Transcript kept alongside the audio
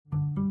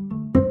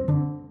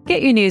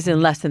Get your news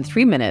in less than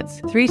 3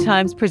 minutes, 3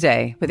 times per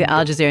day with the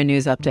Al Jazeera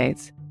News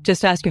Updates.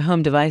 Just ask your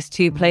home device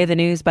to play the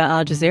news by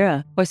Al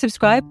Jazeera or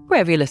subscribe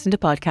wherever you listen to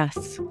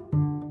podcasts.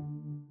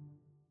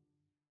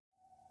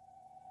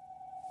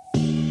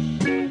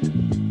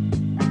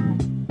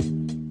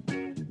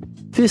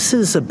 This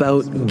is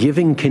about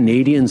giving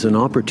Canadians an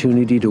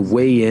opportunity to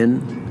weigh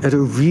in at a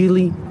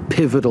really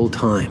pivotal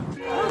time.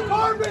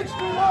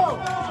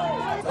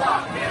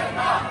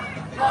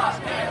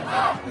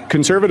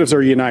 Conservatives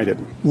are united.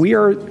 We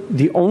are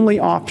the only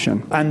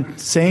option. I'm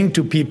saying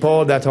to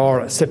people that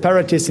are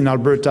separatists in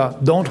Alberta,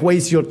 don't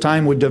waste your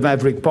time with the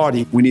Maverick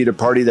Party. We need a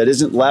party that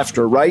isn't left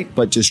or right,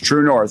 but just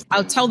true north.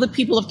 I'll tell the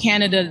people of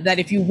Canada that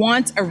if you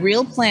want a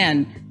real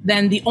plan,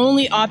 then the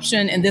only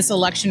option in this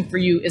election for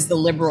you is the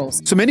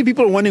Liberals. So many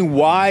people are wondering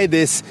why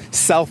this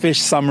selfish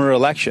summer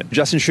election.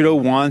 Justin Trudeau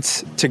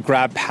wants to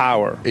grab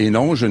power. Et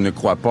non, je ne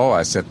crois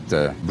pas à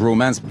cette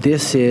bromance.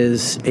 This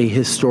is a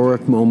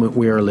historic moment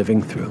we are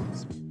living through.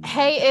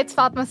 Hey, it's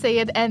Fatma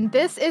Sayed, and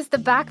this is The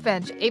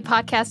Backbench, a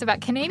podcast about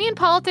Canadian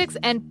politics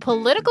and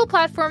political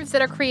platforms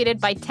that are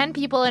created by 10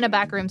 people in a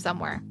back room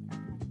somewhere.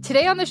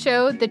 Today on the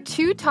show, the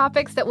 2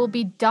 topics that will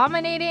be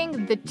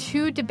dominating the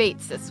 2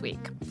 debates this week.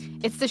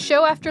 It's the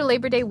show after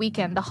Labor Day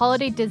weekend, the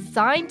holiday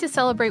designed to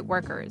celebrate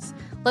workers.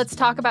 Let's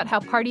talk about how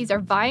parties are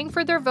vying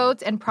for their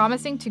votes and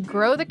promising to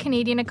grow the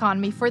Canadian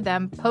economy for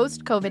them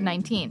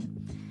post-COVID-19.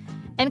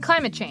 And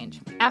climate change.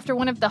 After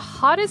one of the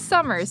hottest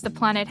summers the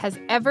planet has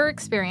ever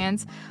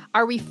experienced,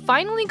 are we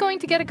finally going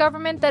to get a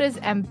government that is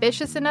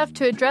ambitious enough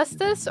to address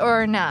this,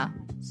 or nah?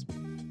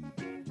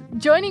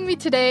 Joining me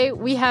today,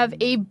 we have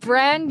a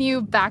brand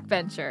new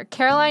backbencher,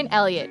 Caroline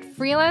Elliott,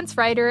 freelance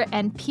writer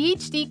and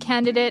PhD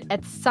candidate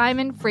at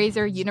Simon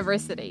Fraser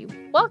University.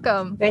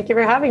 Welcome. Thank you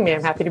for having me.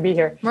 I'm happy to be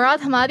here.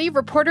 Murad Hamadi,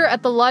 reporter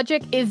at The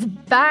Logic, is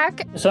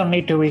back. There's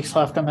only 2 weeks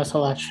left in this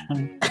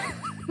election.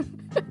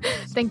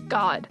 Thank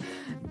God.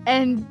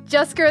 And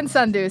Jaskaran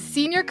Sandhu,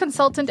 senior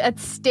consultant at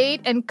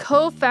State and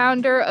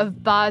co-founder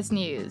of Baz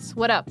News.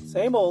 What up?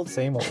 Same old,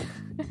 same old.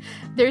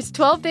 There's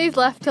 12 days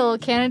left till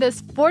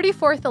Canada's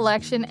 44th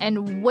election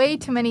and way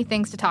too many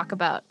things to talk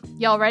about.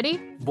 Y'all ready?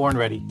 Born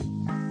ready.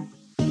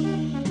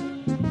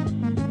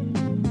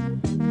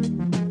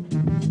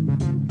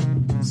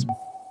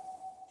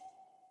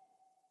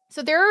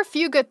 So there are a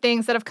few good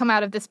things that have come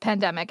out of this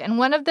pandemic, and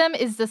one of them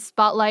is the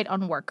spotlight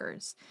on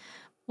workers.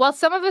 While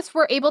some of us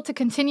were able to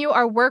continue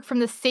our work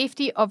from the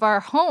safety of our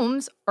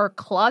homes, or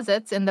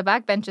closets in the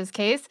backbench's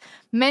case,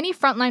 many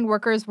frontline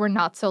workers were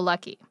not so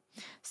lucky.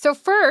 So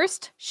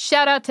first,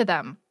 shout out to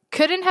them.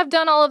 Couldn't have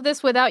done all of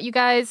this without you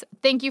guys.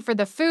 Thank you for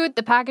the food,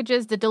 the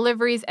packages, the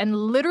deliveries, and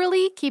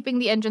literally keeping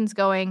the engines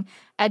going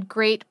at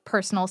great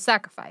personal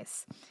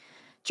sacrifice.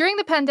 During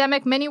the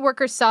pandemic, many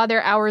workers saw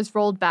their hours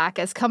rolled back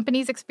as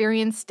companies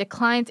experienced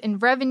declines in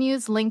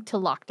revenues linked to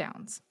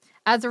lockdowns.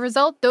 As a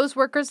result, those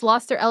workers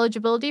lost their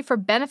eligibility for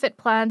benefit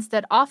plans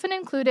that often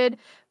included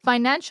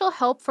financial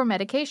help for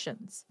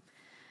medications.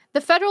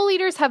 The federal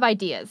leaders have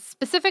ideas,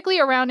 specifically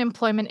around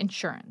employment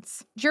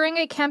insurance. During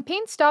a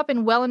campaign stop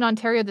in Welland,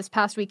 Ontario this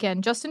past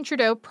weekend, Justin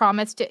Trudeau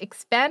promised to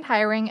expand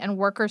hiring and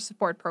worker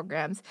support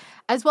programs,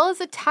 as well as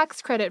a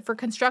tax credit for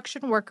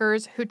construction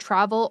workers who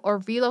travel or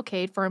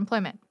relocate for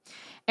employment.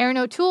 Erin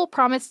O'Toole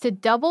promised to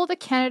double the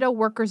Canada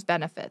Workers'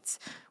 Benefits,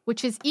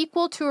 which is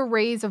equal to a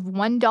raise of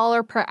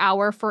 $1 per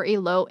hour for a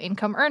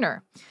low-income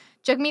earner.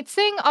 Jagmeet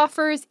Singh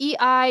offers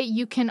EI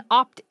you can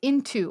opt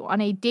into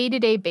on a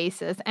day-to-day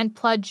basis and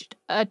pledged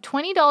a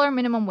 $20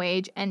 minimum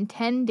wage and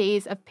 10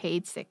 days of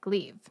paid sick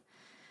leave.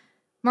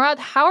 Murad,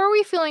 how are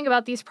we feeling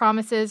about these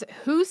promises?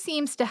 Who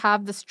seems to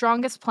have the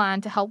strongest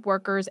plan to help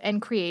workers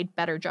and create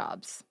better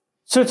jobs?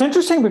 So it's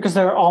interesting because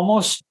there are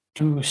almost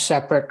 2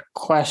 separate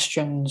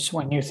questions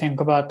when you think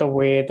about the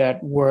way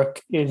that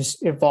work is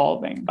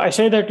evolving. I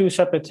say they're 2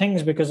 separate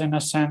things because, in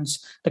a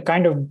sense, the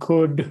kind of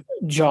good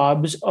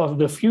jobs of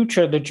the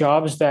future, the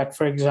jobs that,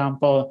 for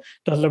example,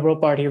 the Liberal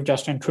Party of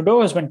Justin Trudeau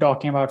has been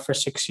talking about for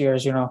 6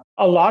 years,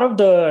 a lot of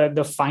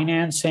the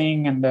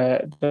financing and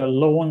the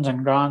loans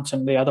and grants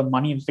and the other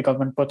money that the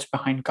government puts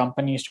behind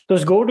companies,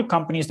 those go to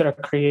companies that are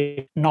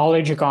creating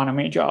knowledge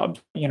economy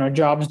jobs,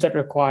 jobs that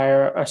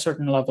require a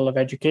certain level of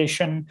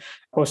education,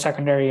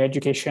 post-secondary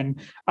education.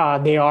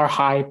 They are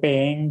high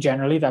paying.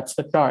 Generally, that's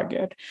the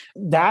target.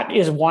 That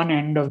is one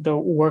end of the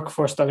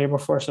workforce, the labor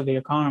force of the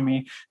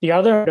economy. The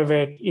other end of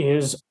it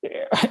is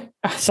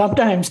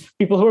sometimes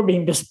people who are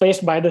being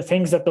displaced by the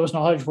things that those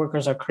knowledge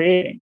workers are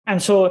creating.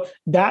 And so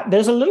that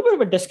there's a little bit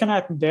of a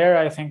disconnect there,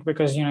 I think,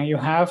 because, you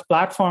have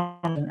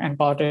platforms and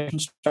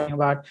politicians talking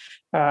about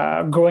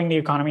growing the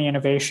economy,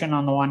 innovation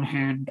on the one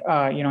hand,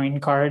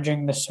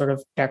 encouraging this sort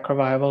of tech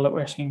revival that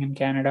we're seeing in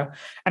Canada.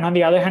 And on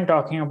the other hand,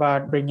 talking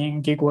about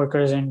bringing gig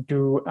workers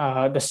into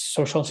the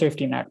social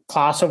safety net,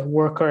 class of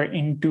worker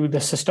into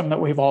the system that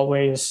we've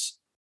always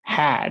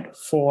had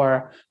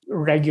for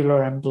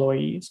regular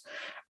employees.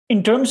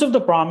 In terms of the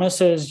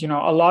promises, a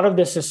lot of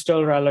this is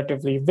still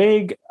relatively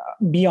vague.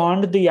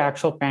 beyond the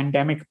actual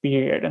pandemic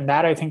period. And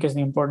that, I think, is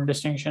the important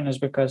distinction, is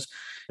because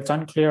it's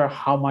unclear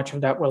how much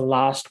of that will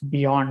last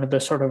beyond the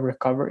sort of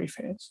recovery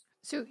phase.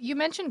 So you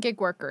mentioned gig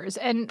workers,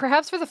 and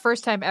perhaps for the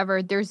first time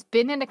ever, there's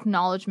been an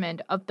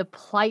acknowledgement of the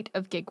plight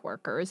of gig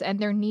workers and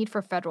their need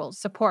for federal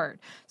support.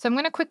 So I'm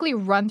going to quickly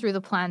run through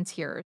the plans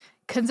here.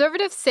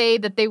 Conservatives say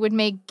that they would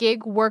make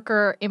gig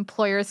worker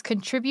employers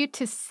contribute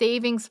to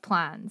savings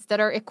plans that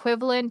are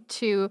equivalent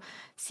to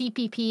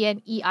CPP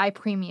and EI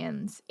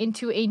premiums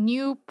into a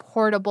new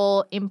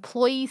portable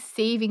employee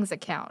savings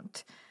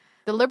account.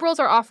 The Liberals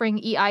are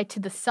offering EI to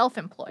the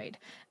self-employed.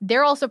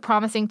 They're also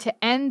promising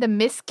to end the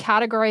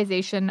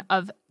miscategorization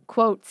of,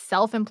 quote,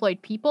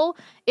 self-employed people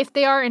if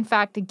they are, in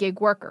fact,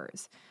 gig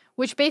workers,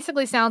 which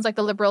basically sounds like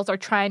the Liberals are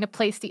trying to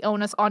place the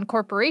onus on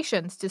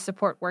corporations to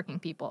support working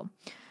people.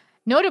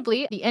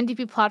 Notably, the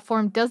NDP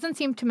platform doesn't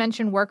seem to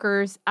mention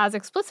workers as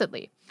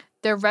explicitly.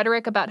 Their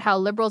rhetoric about how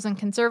Liberals and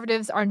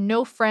Conservatives are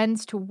no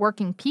friends to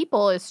working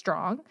people is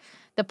strong.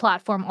 The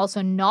platform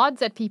also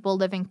nods at people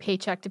living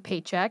paycheck to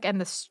paycheck and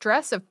the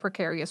stress of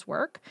precarious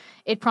work.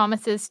 It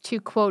promises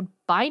to, quote,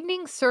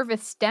 binding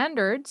service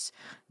standards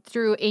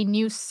through a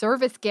new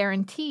service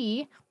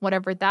guarantee,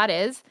 whatever that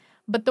is,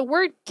 but the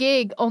word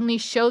gig only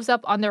shows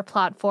up on their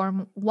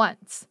platform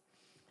once.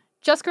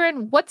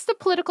 Jaskaran, what's the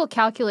political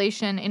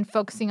calculation in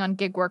focusing on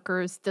gig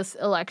workers this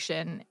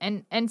election?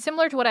 And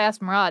similar to what I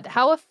asked Murad,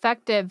 how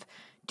effective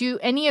do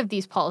any of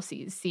these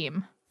policies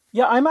seem?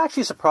 Yeah, I'm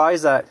actually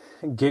surprised that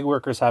gig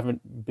workers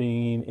haven't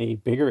been a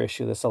bigger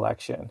issue this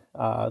election.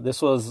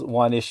 This was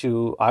one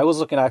issue I was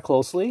looking at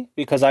closely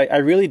because I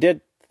really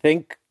did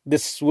think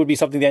this would be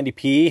something the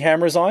NDP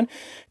hammers on,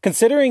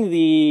 considering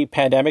the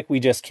pandemic we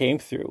just came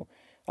through.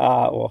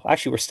 Well,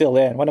 actually, we're still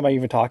in. What am I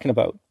even talking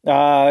about?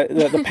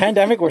 The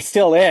pandemic we're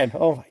still in.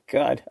 Oh, my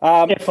God.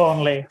 If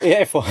only.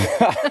 Yeah, if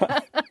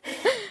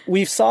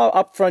we saw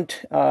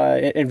upfront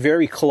and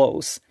very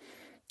close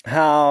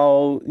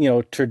how,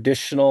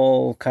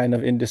 traditional kind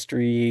of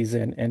industries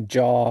and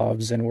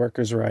jobs and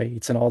workers'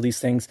 rights and all these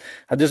things,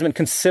 there's been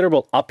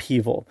considerable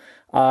upheaval.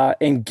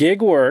 And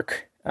gig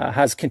work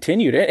has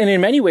continued. And in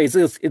many ways,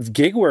 it's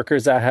gig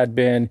workers that had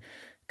been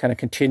kind of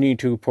continuing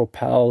to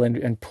propel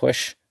and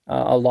push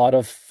a lot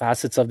of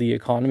facets of the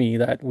economy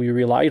that we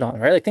relied on,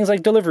 right? Like things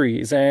like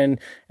deliveries and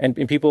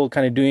people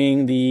kind of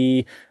doing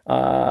the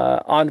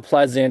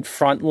unpleasant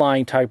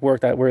frontline type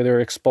work where they're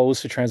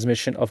exposed to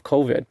transmission of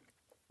COVID.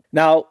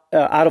 Now,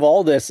 out of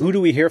all this, who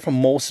do we hear from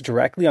most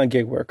directly on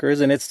gig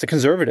workers? And it's the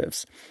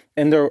Conservatives.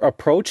 And their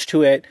approach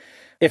to it,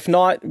 if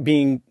not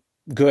being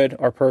good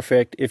or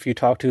perfect, if you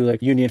talk to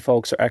like union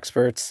folks or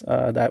experts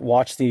that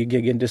watch the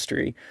gig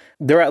industry,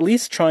 they're at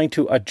least trying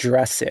to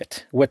address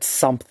it with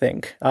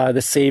something,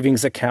 the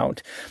savings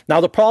account. Now,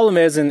 the problem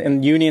is,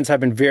 and unions have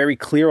been very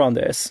clear on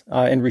this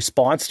in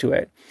response to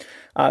it,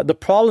 the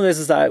problem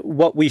is that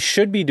what we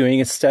should be doing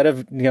instead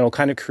of,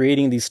 kind of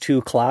creating these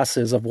two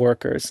classes of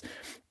workers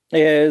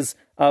is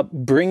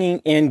bringing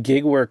in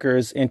gig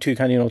workers into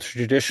kind of,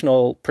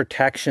 traditional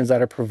protections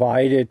that are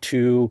provided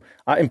to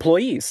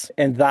employees.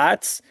 And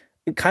that's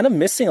kind of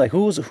missing, like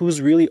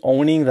who's really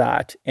owning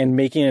that and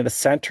making it a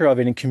center of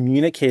it and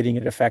communicating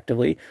it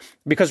effectively.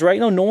 Because right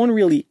now, no one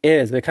really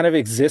is. It kind of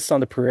exists on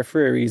the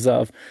peripheries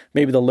of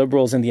maybe the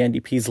Liberals and the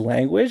NDP's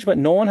language, but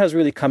no one has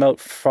really come out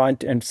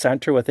front and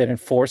center with it and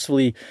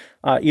forcefully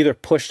either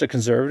push the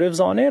Conservatives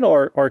on it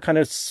or kind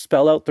of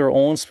spell out their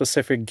own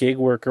specific gig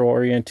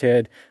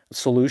worker-oriented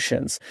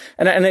solutions.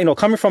 And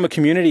coming from a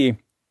community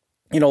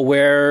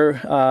where,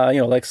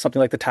 like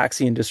something like the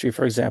taxi industry,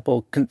 for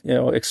example,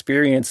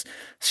 experience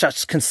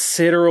such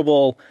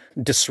considerable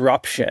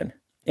disruption.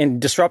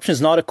 And disruption is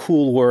not a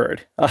cool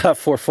word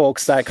for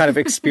folks that kind of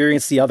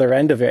experience the other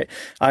end of it.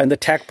 And the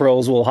tech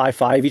bros will high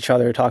five each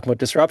other talking about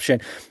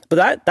disruption.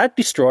 But that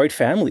destroyed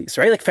families,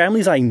 right? Like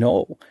families I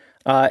know.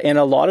 And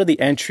a lot of the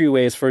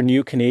entryways for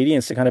new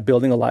Canadians to kind of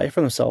building a life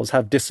for themselves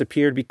have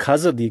disappeared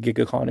because of the gig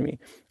economy.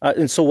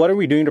 And so what are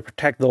we doing to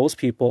protect those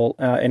people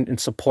and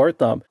support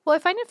them? Well, I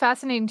find it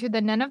fascinating, too,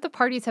 that none of the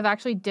parties have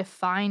actually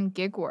defined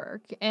gig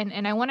work.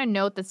 And I want to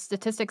note that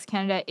Statistics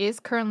Canada is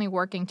currently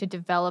working to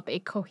develop a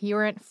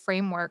coherent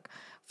framework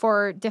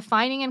for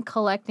defining and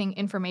collecting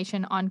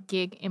information on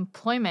gig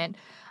employment.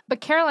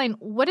 But Caroline,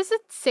 what does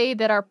it say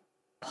that our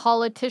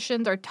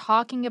politicians are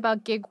talking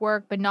about gig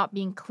work but not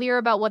being clear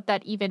about what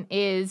that even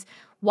is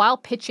while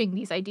pitching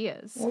these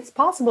ideas? Well, it's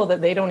possible that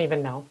they don't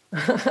even know.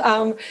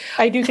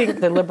 I do think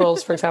the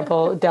Liberals, for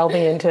example,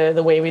 delving into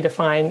the way we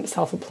define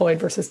self-employed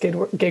versus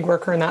gig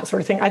worker and that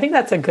sort of thing, I think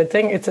that's a good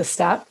thing. It's a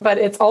step. But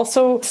it's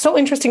also so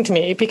interesting to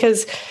me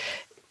because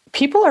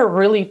people are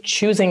really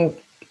choosing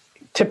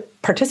to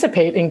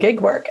participate in gig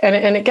work.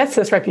 And it gets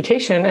this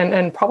reputation,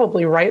 and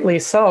probably rightly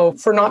so,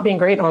 for not being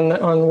great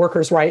on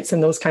workers' rights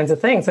and those kinds of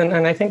things.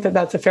 And I think that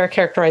that's a fair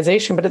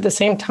characterization. But at the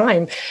same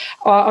time,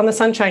 on the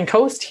Sunshine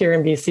Coast here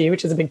in BC,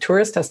 which is a big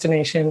tourist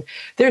destination,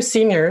 there's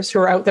seniors who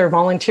are out there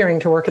volunteering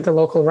to work at the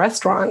local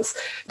restaurants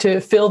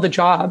to fill the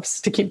jobs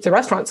to keep the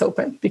restaurants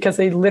open because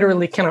they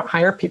literally cannot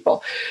hire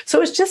people.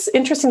 So it's just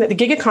interesting that the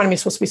gig economy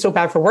is supposed to be so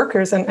bad for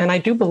workers. And I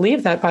do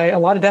believe that by a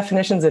lot of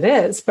definitions it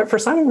is. But for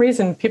some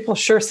reason, people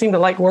sure seem to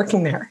like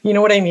working there. You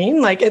know what I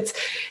mean? Like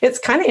it's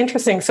kind of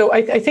interesting. So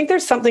I think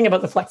there's something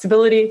about the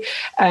flexibility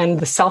and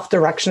the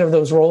self-direction of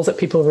those roles that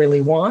people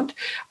really want.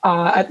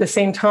 At the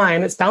same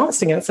time, it's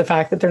balanced against the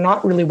fact that they're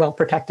not really well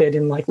protected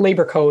in like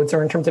labor codes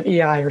or in terms of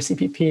EI or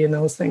CPP and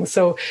those things.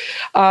 So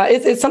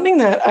it's something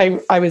that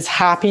I was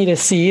happy to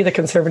see the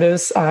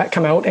Conservatives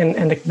come out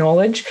and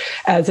acknowledge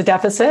as a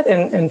deficit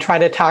and try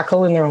to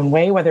tackle in their own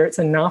way. Whether it's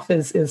enough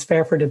is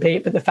fair for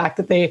debate, but the fact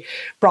that they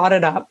brought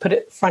it up, put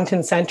it front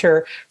and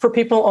center for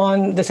people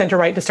on the center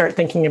right to start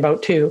thinking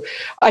about too.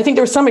 I think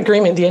there was some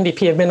agreement. The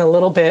NDP have been a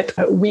little bit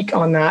weak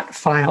on that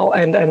file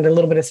and a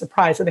little bit of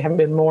surprise that they haven't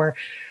been more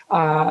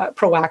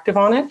proactive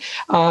on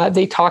it.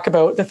 They talk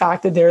about the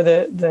fact that they're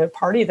the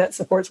party that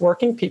supports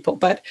working people,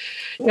 but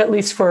at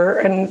least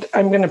and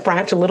I'm going to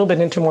branch a little bit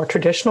into more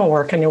traditional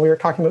work. I know we were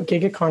talking about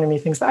gig economy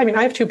things. I mean,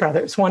 I have two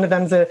brothers. One of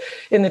them's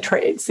in the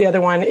trades. The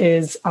other one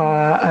is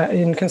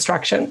in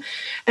construction.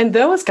 And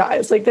those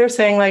guys, like they're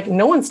saying like,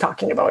 no one's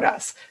talking about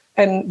us.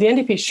 And the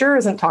NDP sure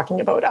isn't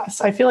talking about us.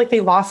 I feel like they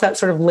lost that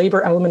sort of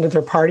labor element of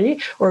their party,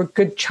 or a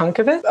good chunk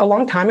of it, a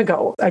long time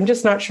ago. I'm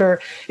just not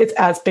sure it's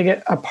as big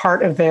a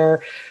part of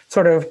their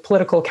sort of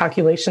political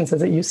calculations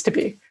as it used to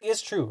be.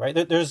 It's true, right?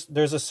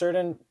 There's a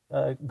certain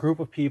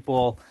group of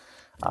people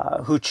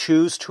who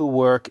choose to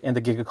work in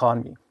the gig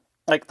economy.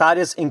 Like that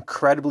is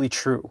incredibly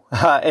true.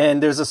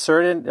 And there's a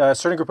certain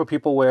group of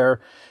people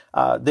where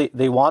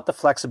they want the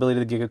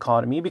flexibility of the gig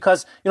economy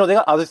because, you know, they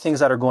got other things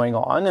that are going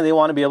on and they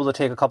want to be able to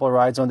take a couple of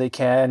rides when they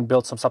can,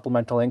 build some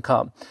supplemental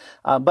income.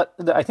 But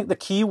I think the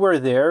key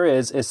word there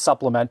is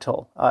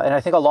supplemental. And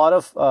I think a lot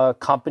of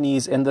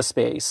companies in the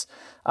space,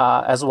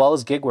 as well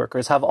as gig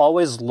workers, have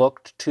always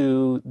looked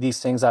to these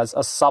things as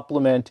a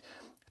supplement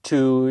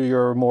to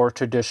your more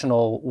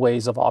traditional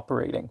ways of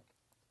operating.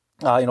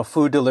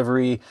 Food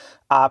delivery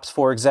apps,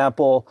 for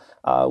example,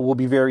 will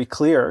be very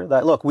clear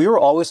that, look, we were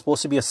always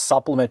supposed to be a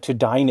supplement to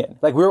dine-in.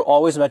 Like, we were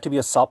always meant to be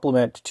a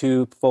supplement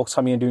to folks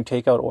coming and doing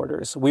takeout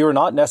orders. We were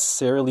not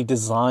necessarily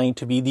designed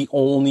to be the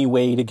only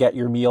way to get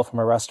your meal from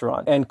a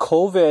restaurant. And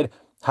COVID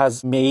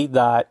has made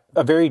that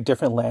a very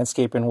different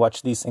landscape in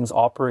which these things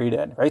operate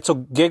in, right? So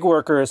gig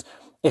workers,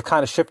 it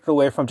kind of shifted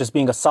away from just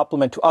being a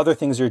supplement to other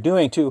things you're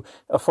doing to,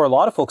 for a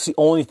lot of folks, the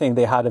only thing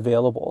they had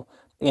available.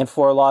 And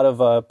for a lot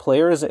of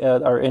players,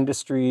 our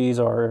industries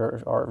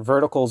or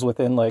verticals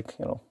within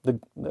the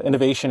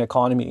innovation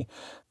economy,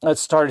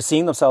 started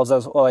seeing themselves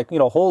as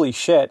holy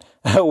shit,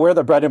 we're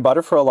the bread and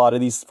butter for a lot of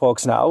these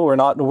folks now. We're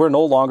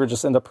no longer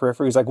just in the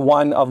peripheries, like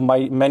one of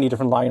my many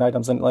different line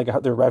items in like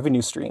their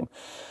revenue stream.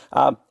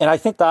 And I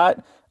think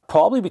that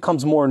probably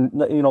becomes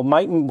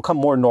might become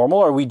more normal,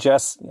 or we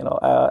just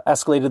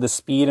escalated the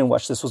speed in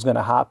which this was going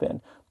to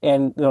happen.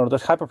 And the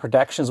type of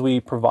protections we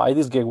provide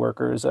these gig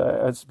workers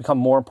has become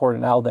more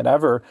important now than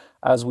ever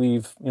as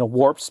we've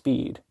warped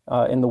speed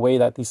in the way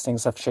that these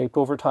things have shaped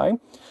over time.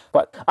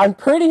 But I'm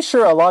pretty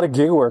sure a lot of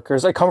gig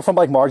workers come from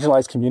like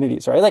marginalized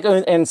communities, right?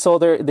 And so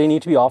they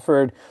need to be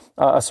offered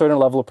a certain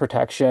level of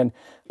protection,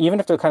 even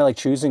if they're kind of like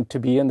choosing to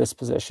be in this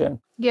position.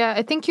 Yeah,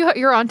 I think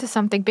you're onto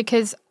something,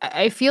 because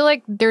I feel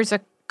like there's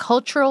a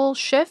cultural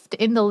shift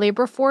in the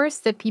labor force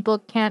that people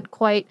can't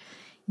quite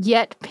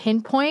yet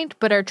pinpoint,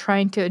 but are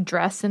trying to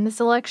address in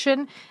this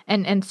election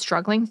and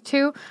struggling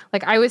to.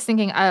 Like, I was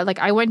thinking,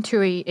 I went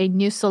to a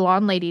new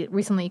salon lady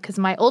recently because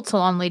my old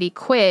salon lady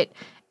quit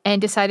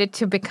and decided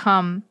to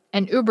become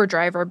an Uber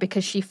driver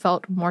because she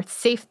felt more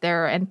safe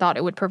there and thought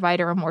it would provide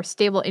her a more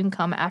stable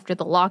income after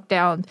the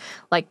lockdown,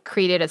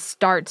 created a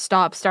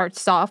start-stop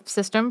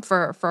system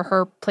for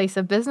her place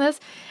of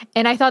business.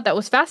 And I thought that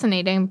was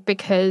fascinating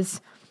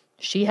because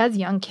she has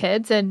young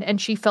kids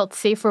and she felt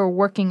safer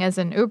working as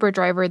an Uber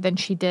driver than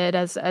she did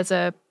as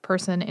a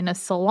person in a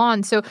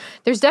salon. So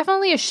there's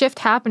definitely a shift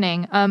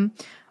happening.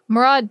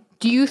 Murad,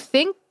 do you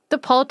think the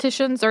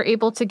politicians are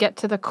able to get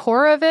to the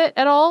core of it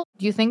at all?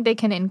 Do you think they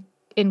can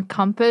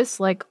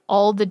encompass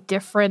all the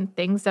different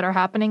things that are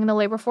happening in the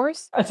labor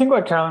force? I think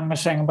what Carolyn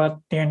was saying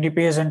about the NDP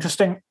is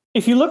interesting.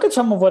 If you look at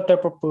some of what they're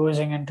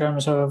proposing in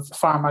terms of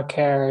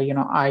pharmacare,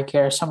 eye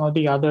care, some of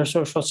the other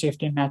social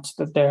safety nets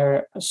that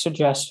they're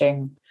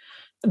suggesting,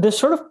 the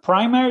sort of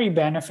primary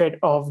benefit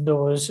of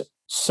those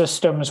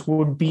systems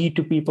would be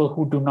to people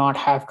who do not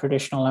have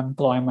traditional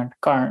employment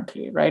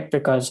currently, right?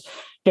 Because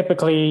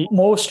typically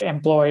most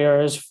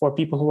employers for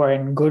people who are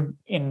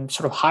in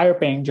sort of higher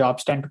paying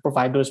jobs tend to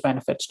provide those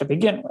benefits to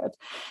begin with.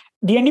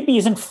 The NDP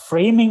isn't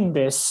framing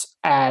this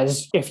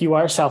as if you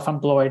are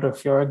self-employed or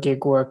if you're a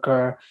gig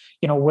worker,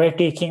 we're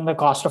taking the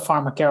cost of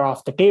pharmacare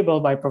off the table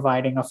by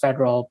providing a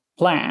federal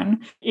plan.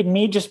 It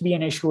may just be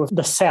an issue of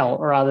the sell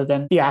rather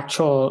than the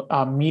actual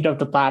meat of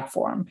the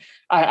platform.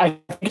 I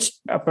think it's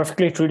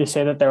perfectly true to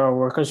say that there are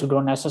workers who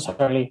don't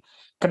necessarily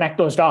connect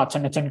those dots,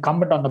 and it's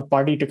incumbent on the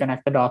party to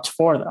connect the dots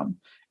for them.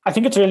 I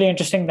think it's really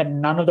interesting that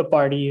none of the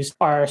parties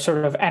are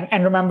sort of,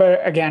 and remember,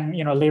 again,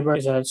 labor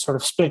is a sort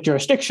of split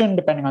jurisdiction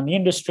depending on the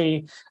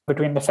industry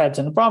between the feds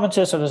and the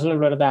provinces. So there's a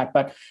little bit of that.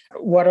 But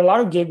what a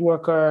lot of gig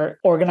worker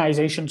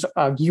organizations,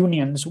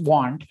 unions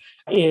want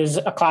is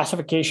a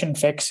classification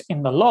fix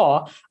in the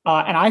law.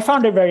 And I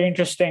found it very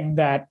interesting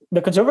that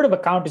the conservative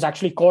account is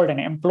actually called an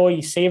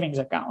employee savings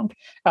account,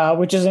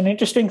 which is an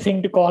interesting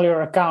thing to call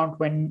your account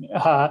when,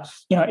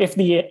 if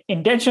the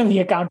intention of the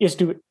account is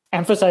to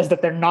emphasize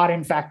that they're not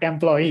in fact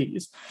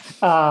employees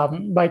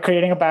by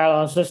creating a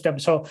parallel system.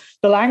 So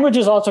the language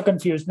is also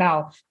confused.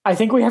 Now, I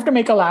think we have to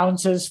make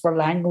allowances for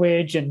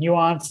language and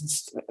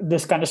nuance and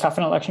this kind of stuff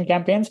in election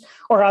campaigns,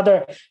 or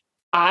rather,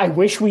 I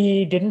wish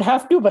we didn't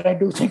have to, but I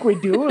do think we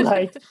do.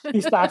 Like,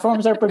 these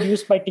platforms are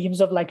produced by teams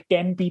of like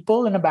 10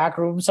 people in a back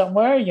room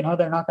somewhere.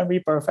 They're not going to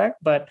be perfect,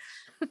 but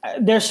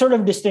there's sort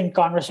of distinct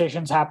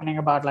conversations happening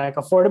about like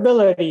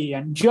affordability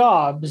and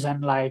jobs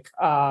and like,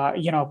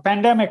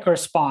 pandemic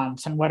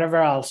response and whatever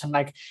else. And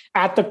like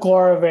at the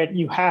core of it,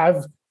 you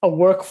have a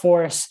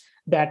workforce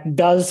that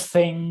does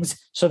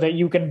things so that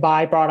you can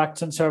buy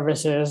products and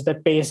services,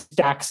 that pays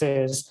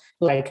taxes.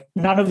 Like,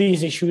 none of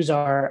these issues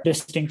are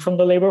distinct from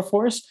the labor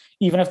force,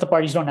 even if the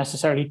parties don't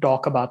necessarily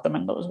talk about them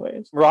in those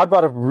ways. Rod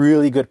brought up a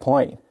really good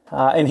point.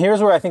 And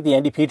here's where I think the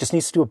NDP just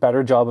needs to do a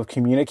better job of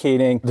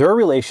communicating their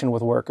relation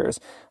with workers.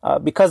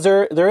 Because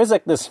there is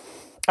like this,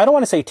 I don't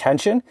want to say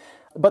tension,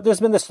 but there's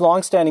been this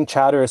longstanding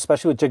chatter,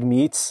 especially with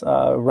Jagmeet's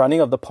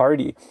running of the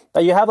party,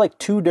 that you have like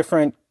two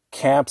different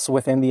camps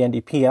within the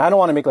NDP. And I don't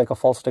want to make like a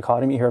false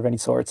dichotomy here of any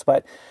sorts,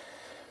 but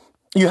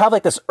you have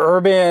like this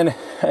urban,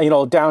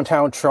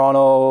 downtown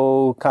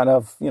Toronto kind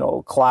of,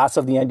 class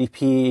of the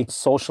NDP,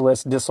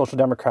 socialist, social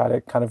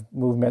democratic kind of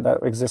movement that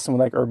exists in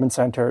like urban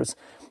centers.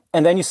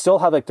 And then you still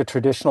have like the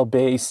traditional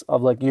base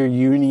of like your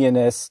union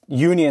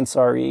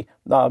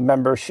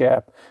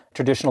membership,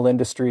 traditional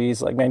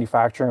industries like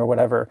manufacturing or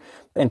whatever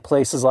in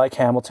places like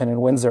Hamilton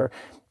and Windsor.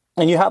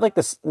 And you have like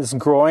this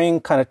growing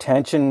kind of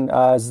tension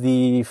as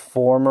the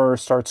former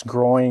starts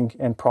growing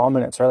in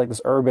prominence, right? Like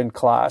this urban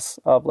class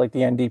of like the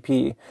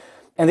NDP.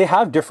 And they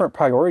have different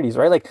priorities,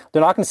 right? Like,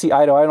 they're not going to see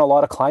eye to eye on a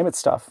lot of climate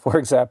stuff, for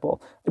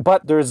example.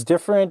 But there's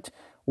different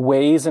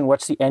ways in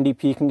which the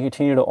NDP can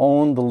continue to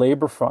own the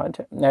labor front.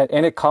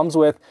 And it comes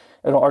with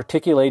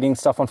articulating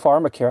stuff on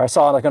pharmacare. I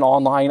saw like an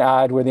online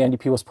ad where the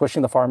NDP was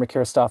pushing the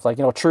pharmacare stuff. Like,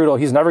 Trudeau,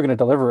 he's never going to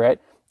deliver it.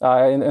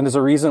 And there's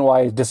a reason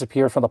why it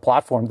disappeared from the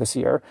platform this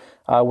year,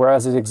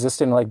 whereas it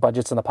existed in like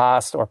budgets in the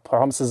past or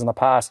promises in the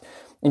past.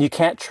 And you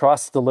can't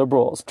trust the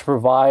Liberals to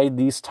provide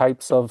these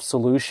types of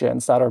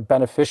solutions that are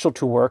beneficial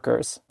to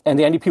workers. And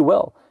the NDP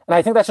will. And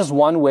I think that's just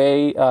one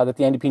way that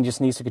the NDP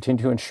just needs to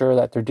continue to ensure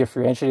that they're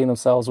differentiating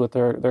themselves with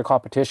their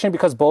competition,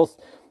 because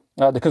both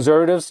the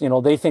Conservatives,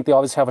 they think they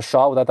always have a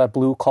shot without that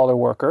blue-collar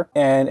worker,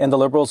 and the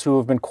Liberals, who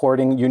have been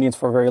courting unions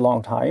for a very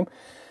long time.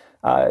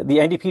 The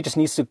NDP just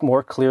needs to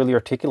more clearly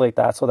articulate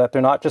that so that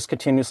they're not just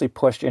continuously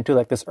pushed into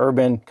like this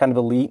urban kind of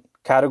elite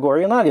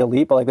category, not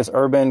elite, but like this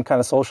urban kind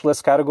of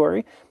socialist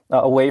category,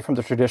 away from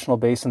the traditional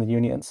base in the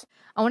unions.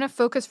 I want to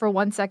focus for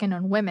 1 second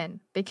on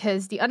women,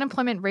 because the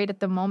unemployment rate at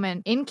the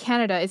moment in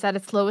Canada is at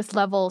its lowest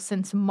level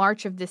since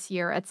March of this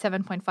year at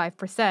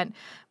 7.5%.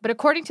 But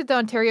according to the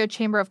Ontario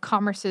Chamber of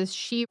Commerce's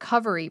She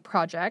Recovery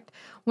project,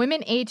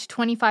 women aged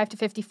 25 to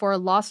 54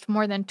 lost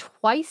more than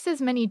twice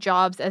as many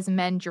jobs as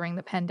men during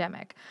the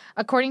pandemic.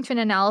 According to an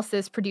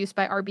analysis produced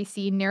by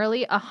RBC,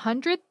 nearly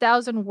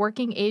 100,000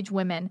 working-age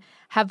women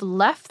have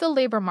left the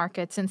labor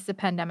market since the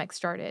pandemic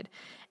started.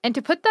 And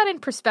to put that in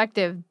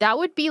perspective, that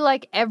would be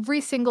like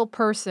every single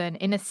person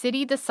in a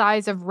city the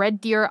size of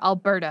Red Deer,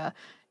 Alberta,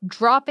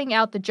 dropping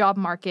out the job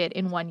market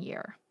in 1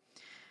 year.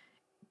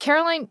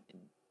 Caroline,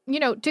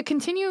 to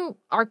continue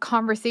our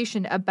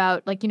conversation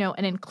about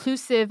an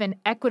inclusive and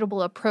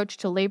equitable approach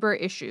to labor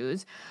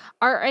issues,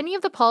 are any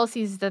of the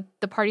policies that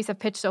the parties have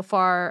pitched so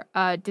far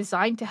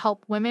designed to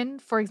help women,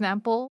 for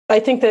example? I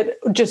think that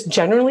just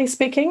generally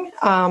speaking,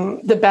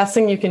 the best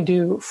thing you can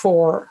do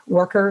for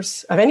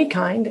workers of any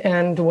kind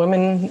and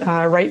women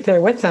right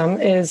there with them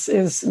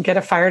is get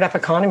a fired up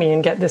economy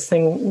and get this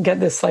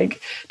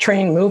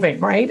train moving,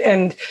 right?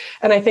 And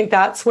I think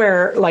that's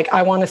where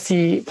I want to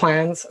see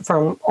plans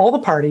from all the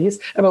parties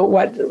about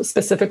what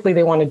specifically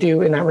they want to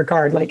do in that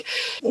regard.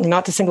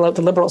 Not to single out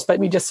the Liberals, but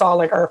we just saw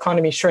our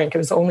economy shrink. It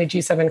was the only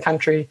G7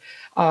 country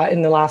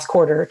in the last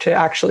quarter to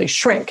actually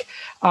shrink.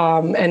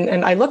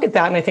 And I look at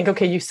that and I think,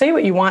 okay, you say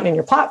what you want in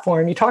your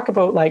platform. You talk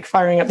about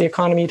firing up the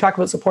economy. You talk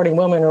about supporting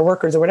women or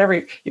workers or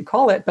whatever you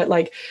call it. But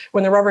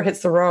when the rubber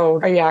hits the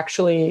road, are you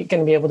actually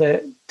going to be able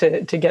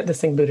to get this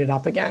thing booted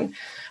up again?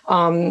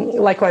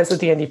 Likewise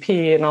with the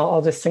NDP, and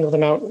I'll just single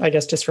them out, I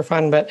guess, just for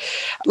fun. But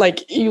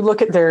you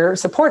look at their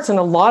supports, and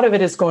a lot of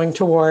it is going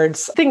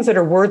towards things that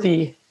are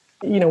worthy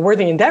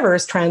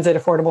endeavors: transit,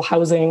 affordable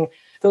housing,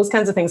 those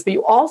kinds of things. But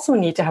you also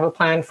need to have a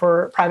plan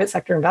for private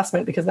sector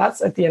investment, because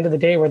that's at the end of the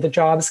day where the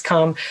jobs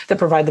come that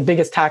provide the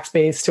biggest tax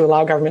base to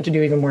allow government to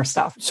do even more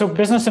stuff. So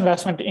business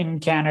investment in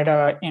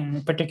Canada,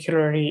 in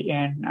particularly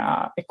in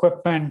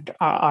equipment,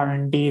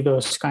 R&D,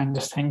 those kinds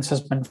of things,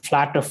 has been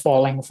flat to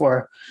falling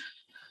for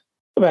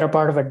the better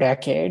part of a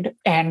decade.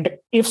 And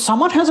if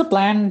someone has a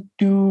plan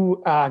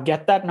to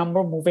get that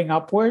number moving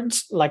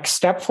upwards, like,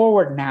 step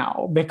forward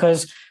now,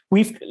 because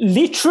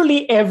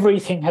literally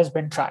everything has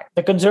been tried.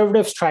 The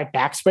Conservatives tried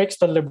tax breaks,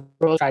 the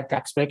Liberals tried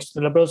tax breaks,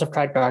 the Liberals have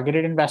tried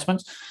targeted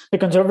investments, the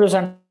Conservatives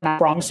are now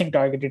promising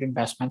targeted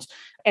investments.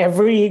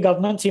 Every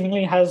government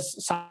seemingly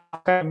has some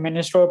kind of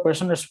minister or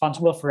person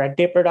responsible for red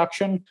tape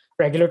reduction.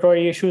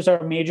 Regulatory issues are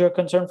a major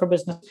concern for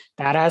business.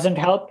 That hasn't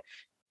helped.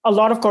 A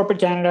lot of corporate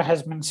Canada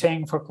has been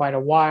saying for quite a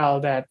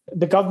while that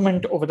the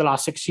government over the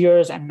last 6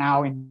 years and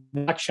now in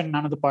the election,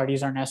 none of the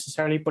parties are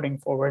necessarily putting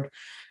forward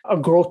a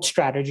growth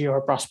strategy or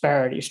a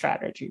prosperity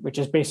strategy, which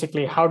is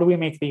basically, how do we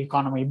make the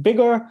economy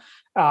bigger?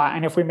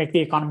 And if we make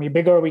the economy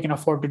bigger, we can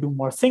afford to do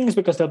more things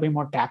because there'll be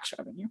more tax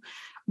revenue.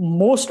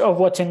 Most of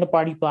what's in the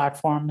party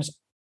platforms,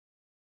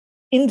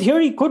 in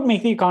theory, could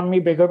make the economy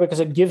bigger because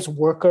it gives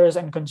workers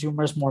and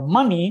consumers more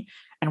money.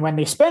 And when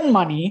they spend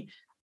money,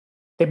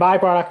 they buy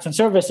products and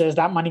services,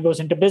 that money goes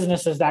into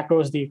businesses, that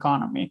grows the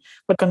economy.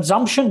 But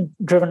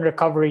consumption-driven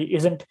recovery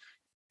isn't,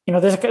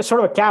 there's a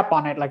sort of a cap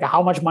on it, like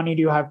how much money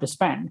do you have to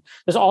spend?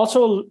 There's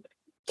also,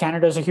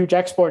 Canada is a huge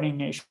exporting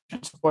nation,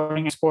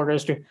 supporting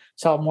exporters to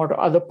sell more to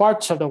other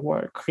parts of the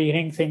world,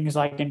 creating things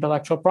like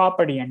intellectual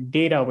property and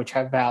data, which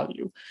have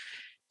value.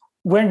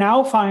 We're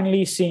now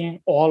finally seeing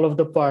all of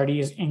the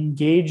parties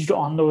engaged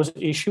on those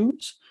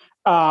issues,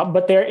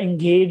 but they're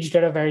engaged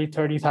at a very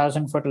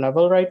 30,000-foot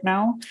level right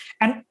now.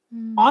 And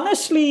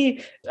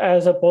honestly,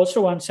 as a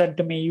pollster once said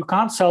to me, you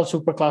can't sell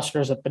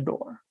superclusters at the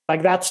door.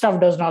 Like, that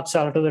stuff does not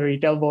sell to the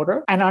retail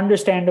voter, and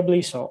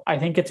understandably so. I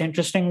think it's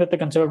interesting that the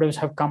Conservatives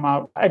have come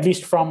out, at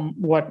least from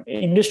what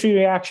industry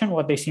reaction,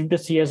 what they seem to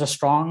see as a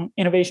strong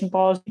innovation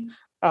policy.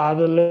 The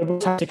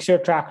Liberals have a 6-year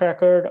track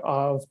record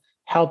of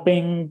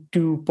helping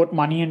to put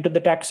money into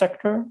the tech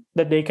sector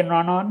that they can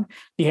run on.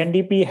 The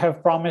NDP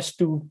have promised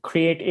to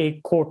create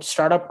a, quote,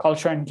 startup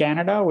culture in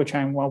Canada, which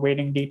I'm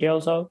awaiting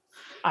details of.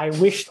 I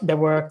wish there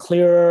were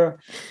clearer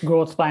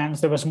growth plans.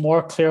 There was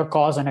more clear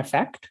cause and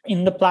effect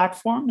in the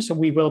platform. So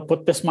we will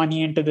put this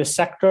money into this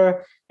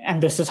sector,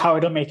 and this is how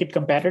it'll make it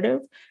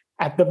competitive.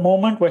 At the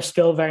moment, we're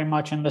still very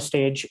much in the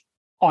stage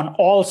on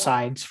all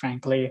sides,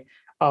 frankly,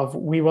 of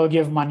we will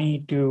give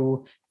money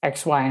to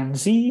X, Y, and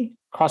Z.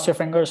 Cross your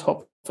fingers,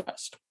 hope for the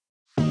best.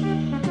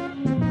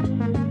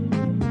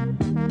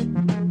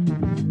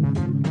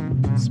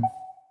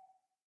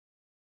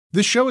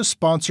 This show is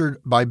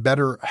sponsored by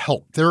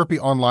BetterHelp, therapy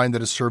online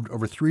that has served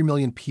over 3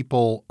 million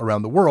people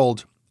around the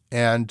world.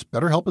 And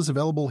BetterHelp is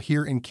available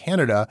here in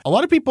Canada. A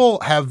lot of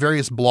people have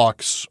various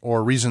blocks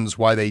or reasons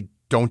why they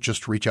don't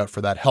just reach out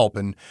for that help.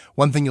 And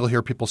one thing you'll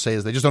hear people say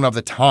is they just don't have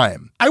the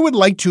time. I would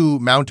like to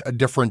mount a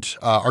different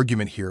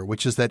argument here,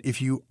 which is that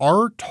if you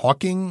are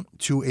talking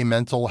to a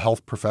mental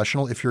health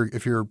professional, if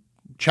you're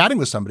chatting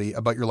with somebody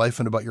about your life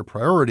and about your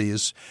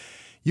priorities,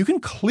 you can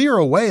clear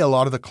away a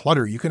lot of the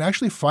clutter. You can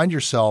actually find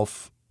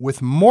yourself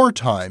with more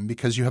time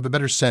because you have a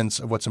better sense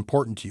of what's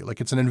important to you.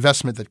 Like, it's an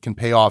investment that can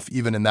pay off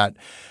even in that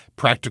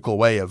practical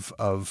way of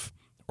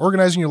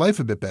organizing your life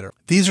a bit better.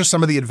 These are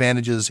some of the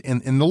advantages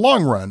in the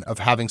long run of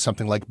having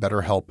something like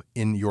BetterHelp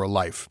in your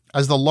life.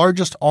 As the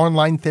largest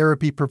online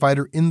therapy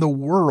provider in the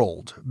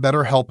world,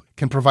 BetterHelp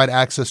can provide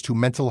access to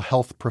mental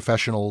health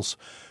professionals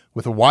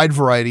with a wide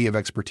variety of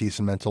expertise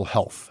in mental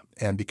health.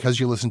 And because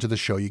you listen to the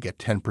show, you get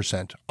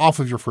 10% off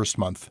of your first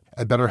month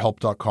at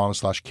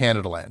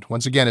betterhelp.com/CanadaLand.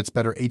 Once again, it's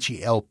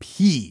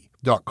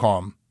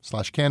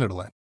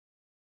betterhelp.com/CanadaLand.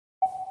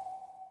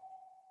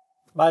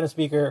 Madam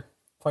Speaker,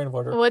 point of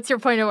order. What's your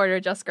point of order,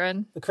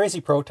 Justin? The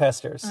crazy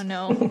protesters. Oh,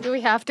 no. Do we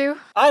have to?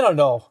 I don't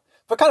know.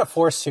 We're kind of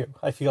forced to,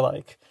 I feel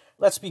like.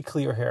 Let's be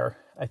clear here.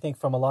 I think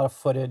from a lot of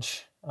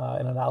footage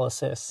and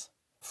analysis,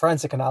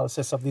 forensic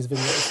analysis of these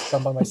videos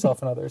done by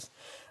myself and others,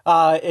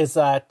 is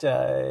that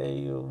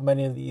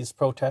many of these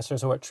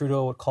protesters, or what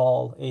Trudeau would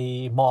call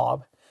a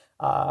mob,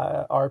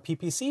 are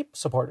PPC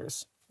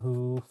supporters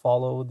who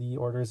follow the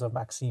orders of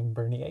Maxime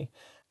Bernier.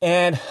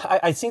 And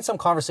I've seen some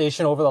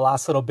conversation over the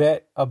last little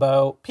bit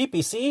about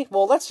PPC.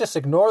 Well, let's just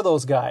ignore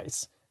those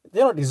guys.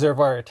 They don't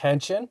deserve our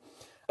attention.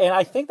 And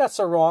I think that's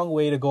a wrong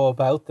way to go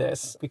about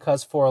this,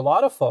 because for a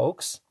lot of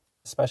folks,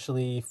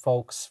 especially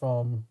folks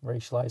from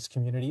racialized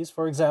communities,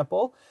 for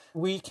example,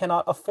 we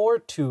cannot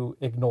afford to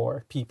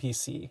ignore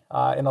PPC.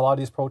 And a lot of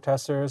these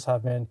protesters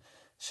have been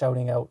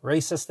shouting out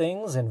racist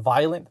things and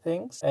violent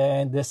things.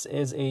 And this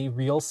is a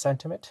real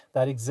sentiment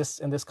that exists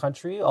in this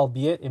country,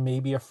 albeit it may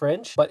be a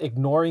fringe, but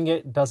ignoring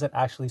it doesn't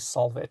actually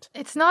solve it.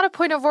 It's not a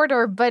point of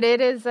order, but it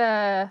is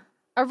a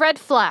red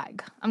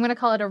flag. I'm going to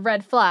call it a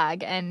red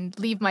flag and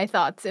leave my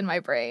thoughts in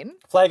my brain.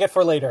 Flag it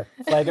for later.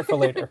 Flag it for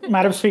later.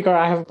 Madam Speaker,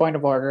 I have a point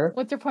of order.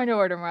 What's your point of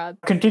order, Murad?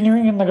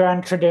 Continuing in the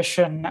grand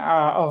tradition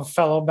of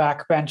fellow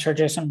backbencher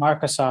Jason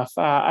Markusoff,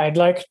 I'd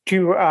like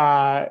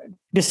to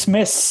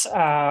dismiss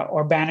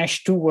or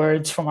banish 2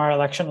 words from our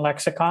election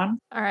lexicon.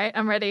 All right,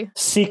 I'm ready.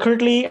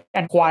 Secretly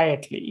and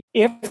quietly.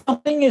 If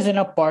something is in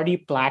a party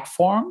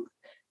platform,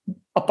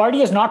 a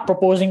party is not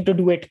proposing to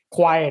do it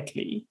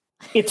quietly.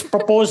 It's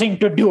proposing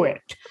to do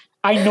it.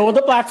 I know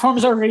the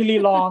platforms are really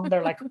long.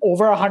 They're like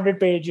over 100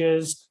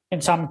 pages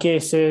in some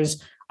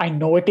cases. I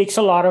know it takes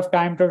a lot of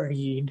time to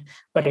read,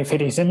 but if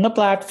it is in the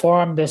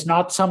platform, there's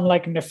not some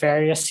like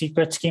nefarious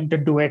secret scheme to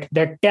do it.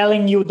 They're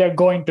telling you they're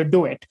going to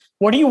do it.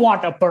 What do you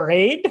want, a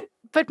parade?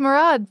 But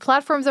Murad,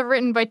 platforms are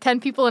written by 10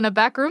 people in a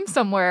back room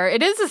somewhere.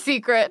 It is a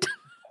secret.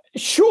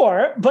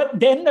 Sure, but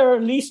then they're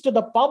released to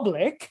the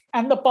public,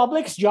 and the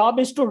public's job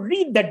is to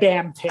read the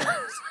damn things.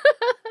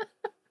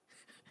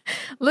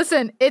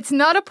 Listen, it's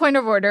not a point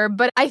of order,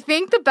 but I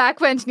think the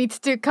backbench needs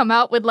to come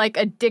out with like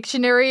a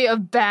dictionary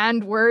of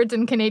banned words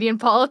in Canadian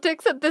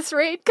politics at this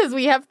rate, because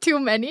we have too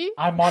many.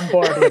 I'm on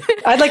board.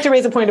 I'd like to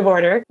raise a point of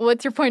order.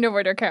 What's your point of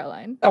order,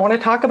 Caroline? I want to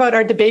talk about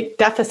our debate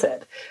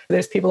deficit.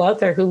 There's people out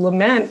there who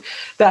lament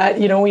that,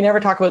 we never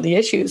talk about the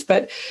issues.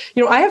 But,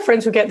 I have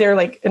friends who get there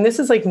and this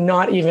is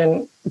not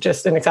even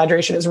just an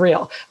exaggeration, is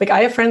real.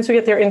 I have friends who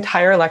get their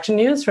entire election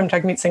news from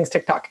Jagmeet Singh's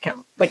TikTok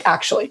account,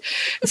 actually.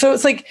 So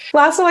it's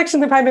last election,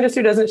 the prime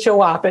minister doesn't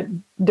show up at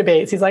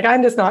debates. He's like,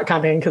 I'm just not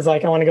coming because I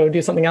want to go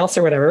do something else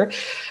or whatever.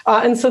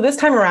 And so this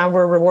time around,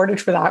 we're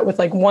rewarded for that with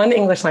one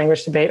English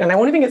language debate. And I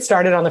won't even get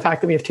started on the fact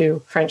that we have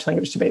 2 French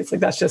language debates.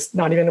 That's just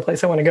not even a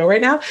place I want to go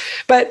right now.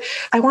 But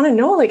I want to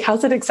know,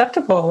 how's it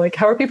acceptable?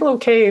 How are people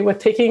okay with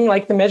taking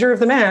the measure of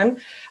the man,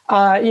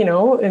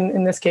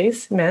 in this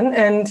case, men,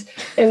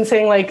 and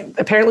saying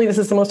apparently this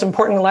is the most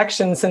important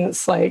election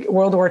since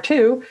World War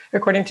II,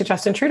 according to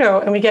Justin Trudeau,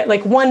 and we get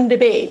one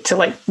debate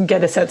to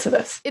get a sense of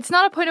this. It's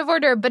not a point of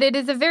order, but it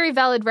is a very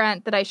valid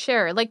rant that I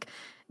share.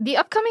 The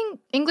upcoming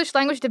English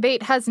language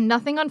debate has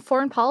nothing on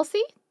foreign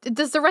policy.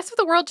 Does the rest of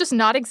the world just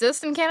not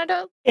exist in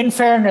Canada? In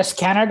fairness,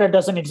 Canada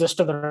doesn't exist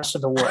to the rest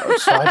of the world,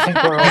 so I think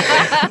we're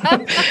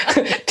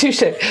okay.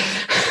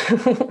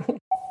 Touché.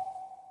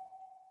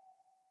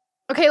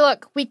 Okay,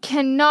 look, we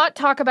cannot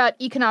talk about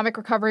economic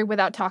recovery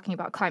without talking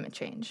about climate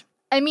change.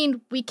 I mean,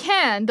 we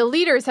can. The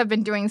leaders have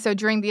been doing so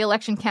during the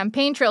election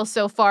campaign trail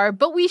so far,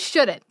 but we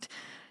shouldn't.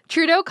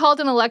 Trudeau called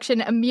an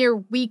election a mere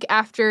week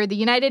after the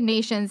United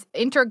Nations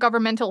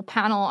Intergovernmental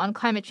Panel on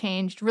Climate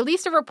Change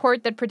released a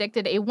report that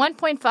predicted a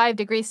 1.5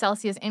 degrees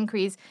Celsius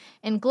increase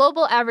in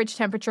global average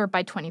temperature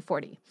by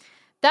 2040.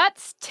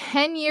 That's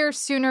 10 years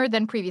sooner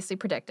than previously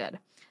predicted.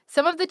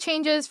 Some of the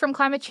changes from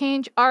climate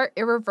change are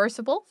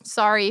irreversible.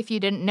 Sorry if you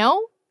didn't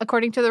know,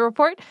 according to the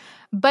report,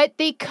 but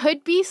they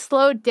could be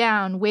slowed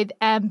down with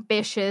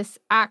ambitious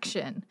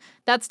action.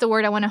 That's the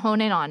word I want to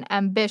hone in on,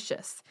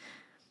 ambitious.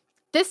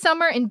 This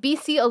summer in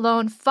BC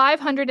alone,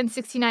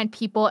 569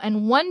 people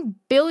and 1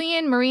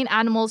 billion marine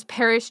animals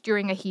perished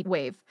during a heat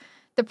wave.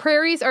 The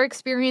prairies are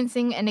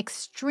experiencing an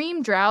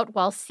extreme drought,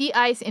 while sea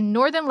ice in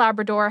northern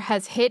Labrador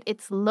has hit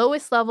its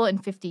lowest level in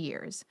 50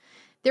 years.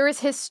 There is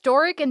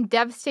historic and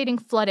devastating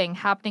flooding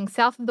happening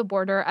south of the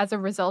border as a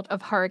result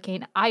of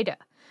Hurricane Ida.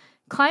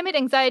 Climate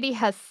anxiety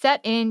has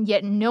set in,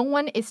 yet no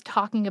one is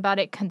talking about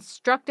it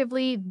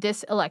constructively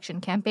this election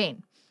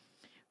campaign.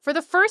 For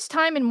the first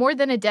time in more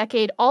than a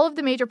decade, all of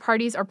the major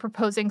parties are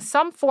proposing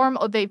some form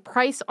of a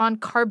price on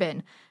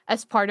carbon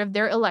as part of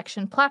their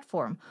election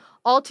platform,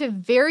 all to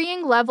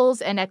varying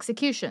levels and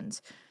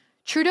executions.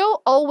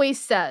 Trudeau always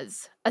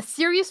says, a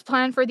serious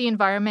plan for the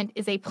environment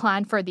is a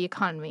plan for the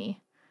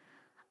economy.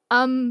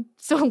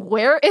 So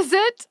where is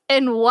it?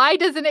 And why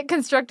doesn't it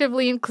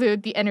constructively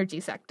include the energy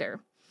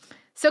sector?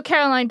 So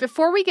Caroline,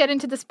 before we get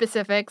into the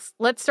specifics,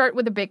 let's start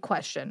with a big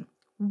question.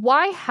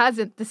 Why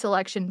hasn't this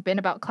election been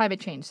about climate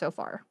change so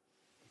far?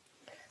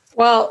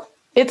 Well,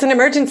 it's an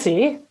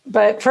emergency,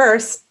 but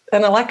first,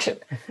 an election.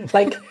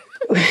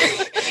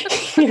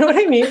 You know what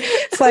I mean?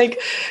 It's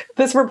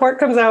this report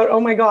comes out, oh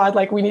my God,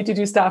 we need to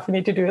do stuff. We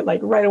need to do it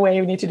right away.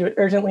 We need to do it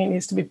urgently. It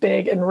needs to be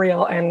big and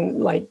real.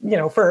 And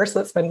first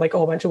let's spend a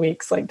whole bunch of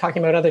weeks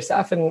talking about other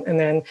stuff. And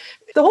then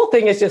the whole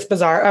thing is just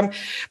bizarre.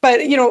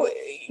 But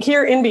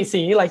here in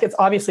BC, it's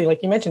obviously,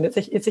 you mentioned,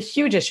 it's a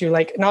huge issue.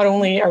 Not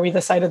only are we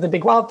the site of the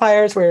big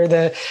wildfires, we're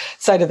the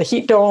site of the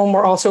heat dome,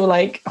 we're also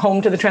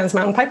home to the Trans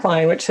Mountain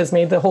Pipeline, which has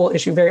made the whole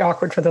issue very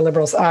awkward for the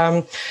Liberals.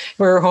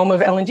 We're home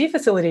of LNG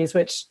facilities,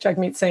 which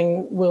Jagmeet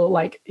Singh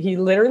will he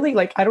literally,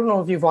 I don't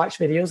know if you've watched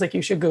videos,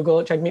 you should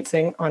Google Jagmeet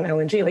Singh on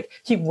LNG.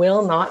 He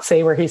will not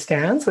say where he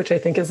stands, which I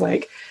think is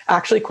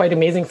actually quite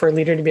amazing for a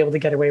leader to be able to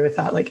get away with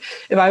that.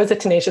 If I was a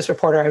tenacious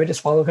reporter, I would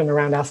just follow him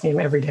around asking him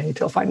every day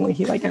until finally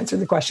he answered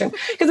the question,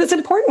 because it's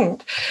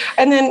important.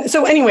 And then,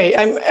 so anyway,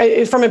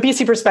 from a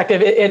BC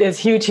perspective, it is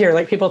huge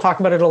here. People talk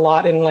about it a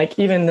lot. And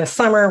even this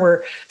summer,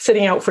 we're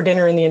sitting out for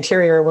dinner in the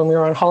interior when we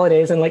were on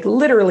holidays, and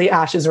literally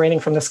ash is raining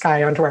from the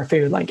sky onto our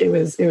food.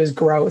 It was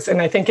gross.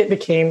 And I think it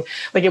became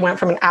it went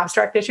from an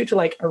abstract issue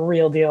to a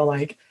real deal,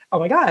 oh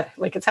my God,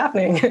 it's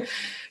happening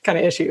kind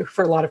of issue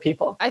for a lot of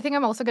people. I think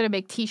I'm also going to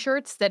make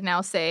t-shirts that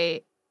now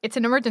say, it's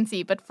an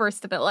emergency, but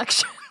first an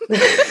election.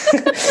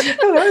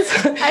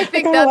 I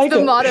think that's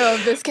the motto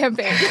of this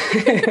campaign.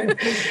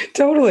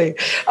 Totally.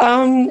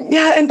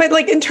 But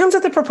like in terms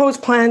of the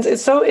proposed plans,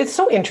 it's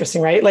so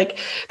interesting, right? Like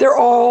they're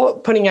all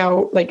putting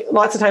out, like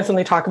lots of times when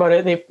they talk about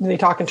it, they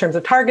talk in terms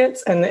of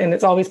targets, and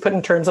it's always put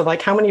in terms of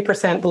like how many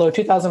percent below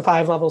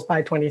 2005 levels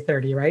by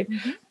 2030, right?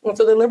 Mm-hmm. And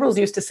so the Liberals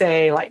used to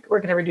say like, we're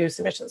going to reduce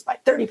emissions by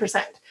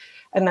 30%.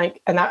 And that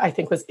I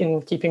think was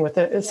in keeping with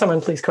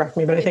someone please correct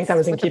me, but I think that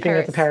was in keeping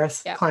with the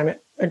Paris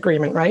climate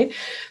agreement, right?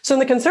 So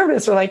the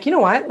Conservatives were like, you know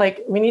what,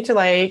 like we need to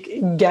like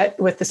get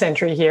with the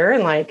century here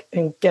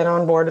and get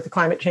on board with the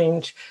climate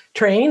change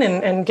train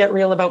and get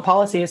real about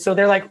policies. So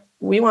they're like,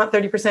 we want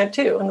 30%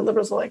 too. And the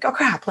Liberals were like, oh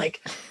crap,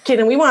 like, okay,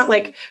 then we want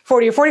like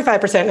 40 or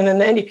 45%. And then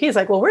the NDP is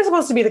like, well, we're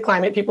supposed to be the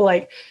climate people,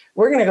 like,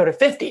 we're going to go to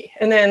 50.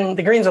 And then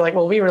the Greens are like,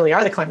 well, we really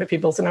are the climate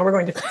people. So now we're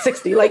going to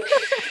 60. Like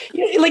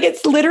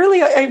it's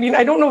literally, I mean,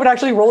 I don't know if it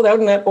actually rolled out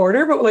in that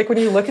order, but like when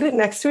you look at it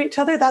next to each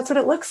other, that's what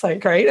it looks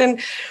like, right? And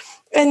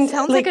it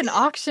sounds like an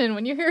auction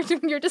when you're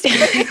just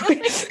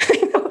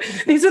I know.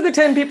 These are the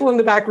 10 people in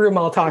the back room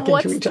all talking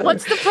to each other.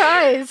 What's the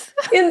prize?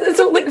 And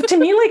so like to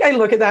me, like I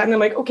look at that and I'm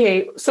like,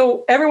 okay,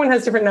 so everyone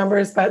has different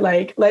numbers, but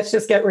like let's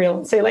just get real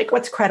and say like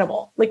what's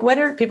credible? Like what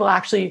are people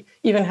actually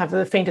even have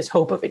the faintest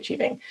hope of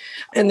achieving?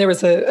 And there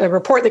was a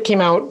report that came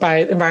out by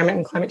Environment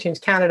and Climate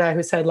Change Canada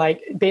who said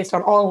like based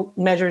on all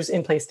measures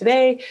in place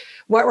today,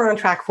 what we're on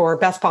track for,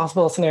 best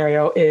possible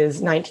scenario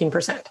is 19%.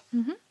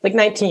 Mm-hmm. Like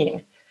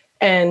 19.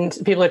 And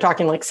people are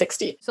talking like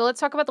 60. So let's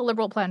talk about the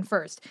Liberal plan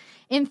first.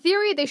 In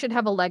theory, they should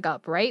have a leg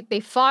up, right?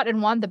 They fought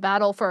and won the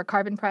battle for a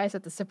carbon price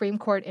at the Supreme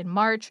Court in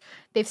March.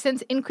 They've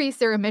since increased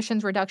their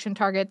emissions reduction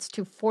targets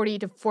to 40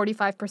 to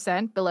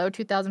 45% below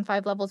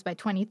 2005 levels by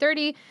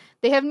 2030.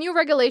 They have new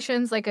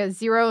regulations like a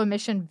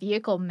zero-emission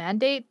vehicle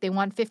mandate. They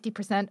want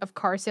 50% of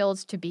car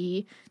sales to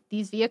be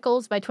these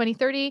vehicles by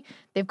 2030.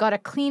 They've got a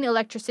clean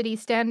electricity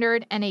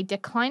standard and a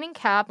declining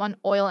cap on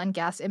oil and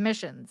gas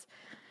emissions.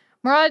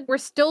 Murad, we're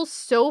still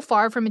so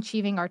far from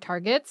achieving our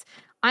targets.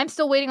 I'm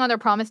still waiting on their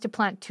promise to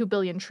plant 2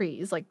 billion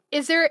trees. Like,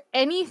 is there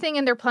anything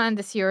in their plan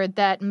this year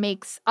that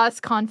makes us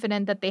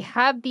confident that they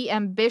have the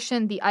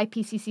ambition the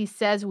IPCC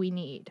says we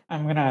need?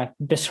 I'm going to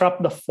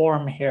disrupt the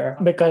form here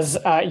because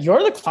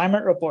you're the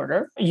climate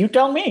reporter. You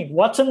tell me,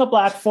 what's in the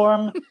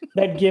platform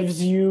that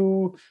gives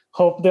you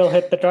hope they'll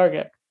hit the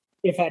target,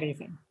 if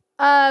anything?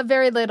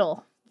 Very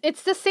little.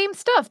 It's the same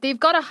stuff. They've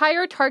got a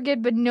higher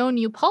target, but no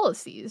new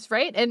policies,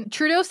 right? And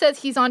Trudeau says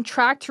he's on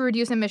track to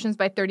reduce emissions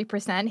by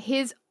 30%.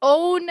 His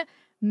own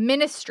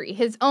ministry,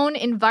 his own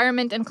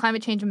environment and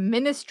climate change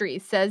ministry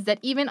says that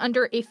even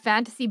under a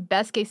fantasy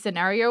best case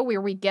scenario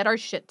where we get our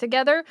shit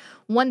together,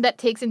 one that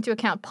takes into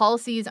account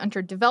policies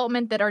under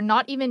development that are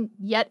not even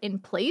yet in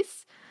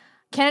place,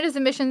 Canada's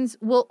emissions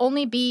will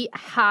only be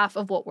half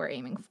of what we're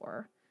aiming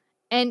for.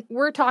 And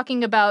we're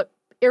talking about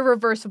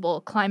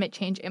irreversible climate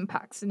change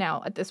impacts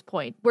now at this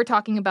point. We're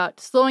talking about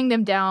slowing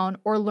them down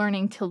or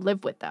learning to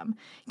live with them.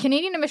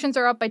 Canadian emissions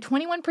are up by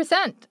 21%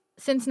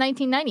 since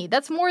 1990.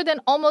 That's more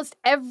than almost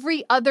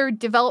every other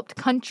developed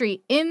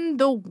country in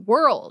the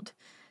world.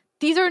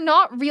 These are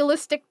not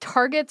realistic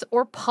targets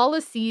or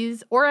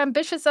policies or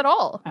ambitious at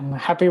all. I'm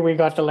happy we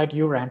got to let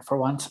you rant for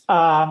once.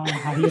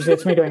 Usually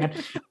it's me doing it.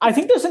 I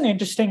think there's an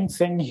interesting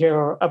thing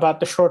here about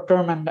the short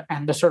term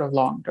and the sort of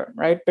long term,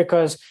 right?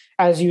 Because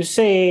as you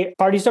say,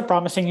 parties are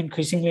promising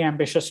increasingly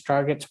ambitious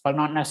targets while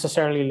not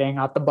necessarily laying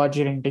out the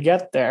budgeting to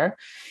get there.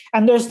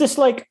 And there's this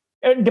like,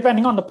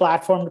 depending on the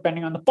platform,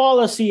 depending on the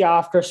policy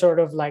after sort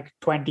of like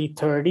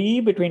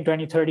 2030, between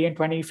 2030 and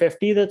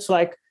 2050, that's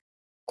like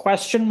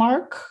question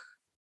mark.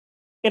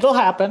 It'll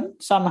happen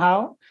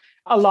somehow.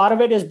 A lot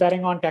of it is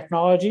betting on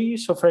technology.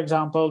 So, for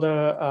example,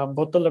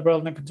 both the Liberal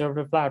and the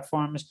Conservative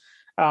platforms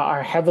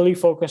are heavily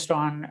focused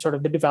on sort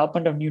of the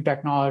development of new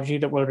technology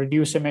that will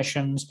reduce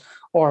emissions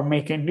or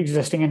make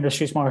existing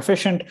industries more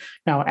efficient.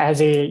 Now,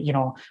 as a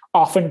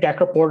often tech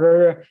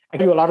reporter, I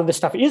do a lot of this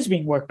stuff is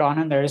being worked on,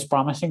 and there is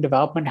promising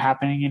development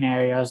happening in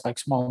areas like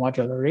small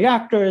modular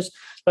reactors,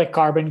 like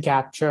carbon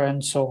capture,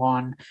 and so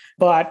on.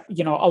 But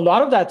a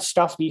lot of that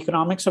stuff, the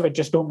economics of it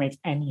just don't make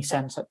any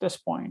sense at this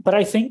point. But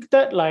I think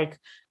that like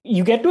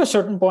you get to a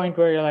certain point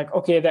where you're like,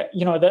 okay, that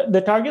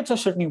the targets are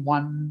certainly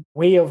one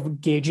way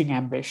of gauging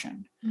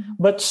ambition,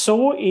 but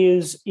so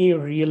is a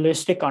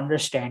realistic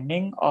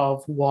understanding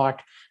of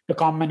what the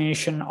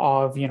combination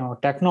of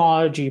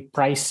technology,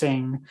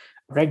 pricing,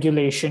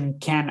 regulation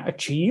can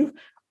achieve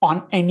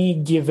on any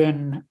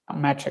given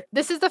metric.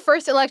 This is the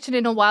first election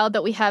in a while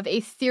that we have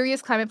a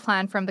serious climate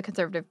plan from the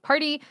Conservative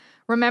Party.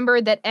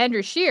 Remember that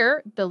Andrew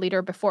Scheer, the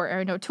leader before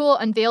Erin O'Toole,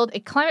 unveiled a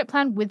climate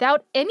plan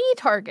without any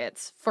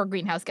targets for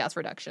greenhouse gas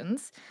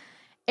reductions.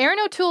 Erin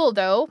O'Toole,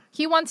 though,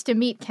 he wants to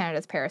meet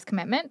Canada's Paris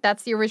commitment.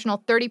 That's the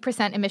original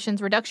 30%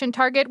 emissions reduction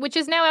target, which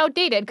is now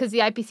outdated because the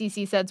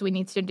IPCC says we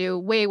need to do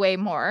way, way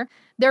more.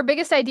 Their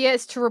biggest idea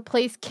is to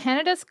replace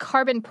Canada's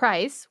carbon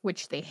price,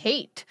 which they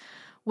hate,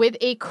 with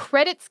a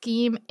credit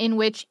scheme in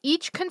which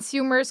each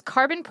consumer's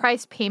carbon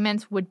price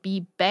payments would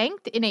be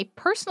banked in a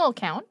personal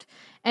account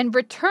and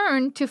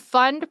return to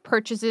fund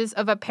purchases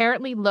of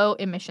apparently low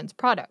emissions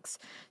products.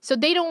 So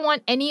they don't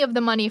want any of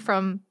the money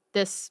from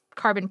this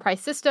carbon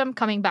price system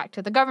coming back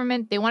to the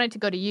government. They want it to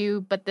go to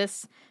you, but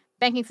this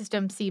banking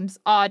system seems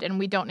odd and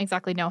we don't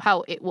exactly know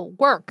how it will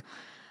work.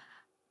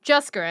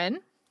 Jaskaran.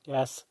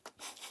 Yes.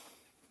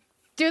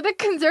 Do the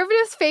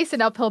Conservatives face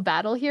an uphill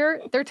battle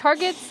here? Their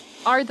targets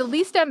are the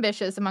least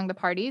ambitious among the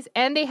parties,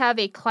 and they have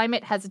a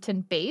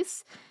climate-hesitant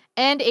base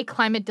and a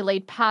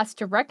climate-delayed past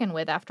to reckon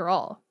with, after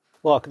all.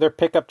 Look, their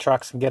pickup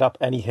trucks can get up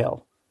any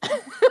hill.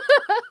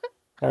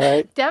 All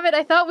right? Damn it,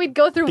 I thought we'd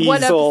go through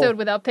one episode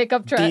without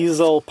pickup trucks.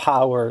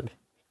 Diesel-powered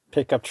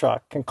pickup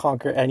truck can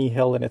conquer any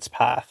hill in its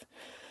path.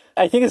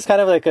 I think it's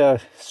kind of like a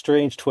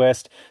strange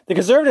twist. The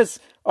Conservatives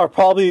are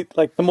probably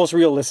like the most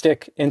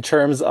realistic in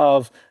terms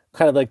of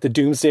kind of like the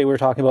doomsday we were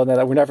talking about,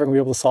 that we're never going to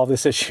be able to solve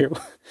this issue.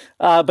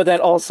 But then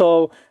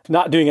also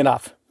not doing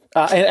enough.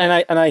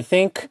 And I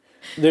think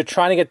they're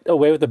trying to get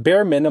away with the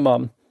bare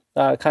minimum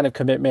kind of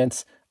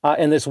commitments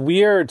in this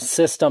weird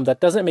system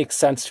that doesn't make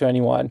sense to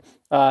anyone,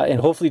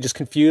 and hopefully just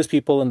confuse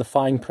people in the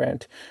fine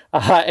print.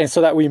 And so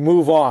that we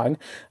move on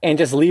and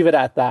just leave it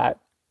at that.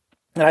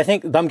 And I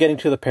think them getting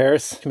to the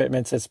Paris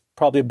commitments is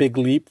probably a big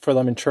leap for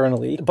them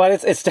internally. But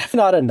it's definitely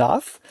not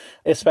enough,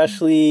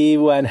 especially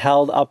when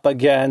held up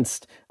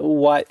against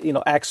what,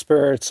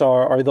 experts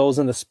or those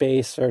in the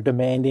space are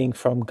demanding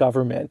from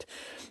government.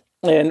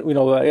 And,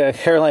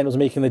 Caroline was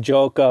making the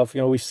joke of,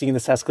 we've seen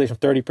this escalation of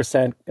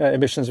 30%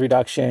 emissions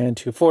reduction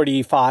to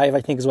 45,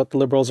 I think is what the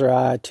Liberals are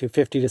at, to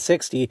 50 to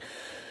 60.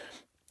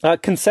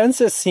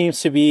 Consensus seems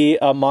to be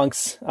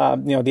amongst,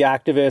 the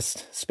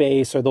activist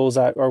space or those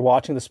that are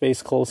watching the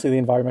space closely, the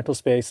environmental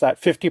space,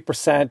 that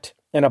 50%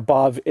 and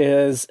above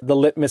is the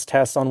litmus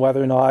test on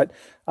whether or not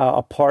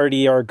a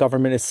party or a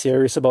government is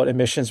serious about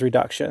emissions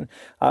reduction.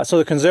 So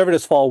the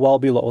Conservatives fall well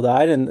below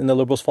that, and the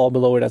Liberals fall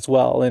below it as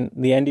well. And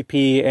the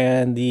NDP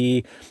and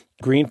the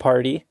Green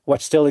Party,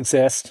 which still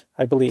exists,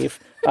 I believe,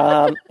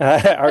 are,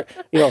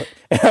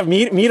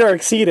 meet or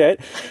exceed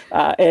it.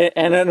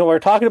 And then we're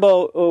talking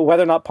about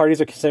whether or not parties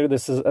are considered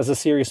this as a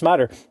serious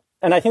matter.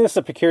 And I think it's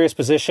a precarious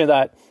position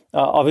that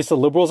obviously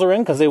the Liberals are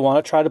in, because they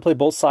want to try to play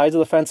both sides of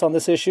the fence on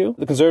this issue.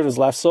 The Conservatives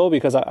less so,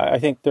 because I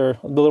think they're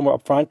a little more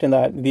upfront in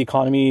that the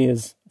economy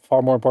is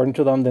far more important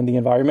to them than the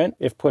environment,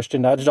 if pushed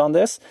and nudged on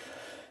this.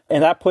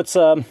 And that puts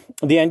the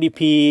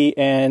NDP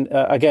and,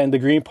 again, the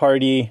Green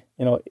Party,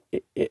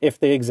 if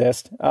they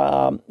exist,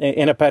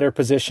 in a better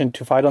position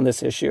to fight on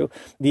this issue.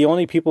 The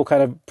only people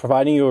kind of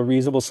providing you a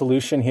reasonable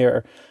solution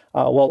here,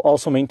 while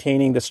also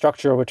maintaining the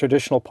structure of a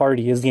traditional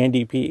party, is the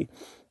NDP.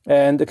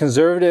 And the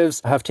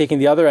Conservatives have taken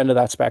the other end of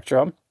that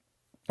spectrum.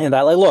 And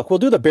that, look, we'll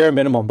do the bare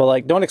minimum,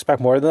 but, don't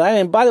expect more than that.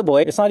 And by the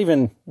way, it's not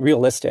even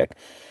realistic.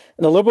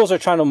 And the Liberals are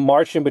trying to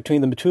march in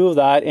between the two of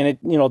that, and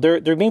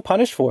they're being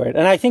punished for it.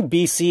 And I think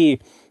BC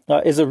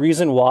is a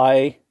reason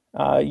why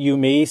you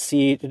may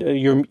see,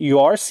 you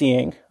are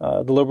seeing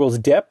the Liberals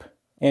dip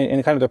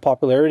in kind of their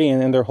popularity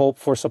and their hope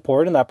for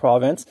support in that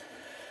province.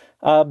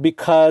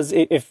 Because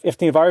if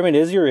the environment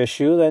is your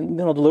issue, then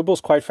the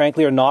Liberals, quite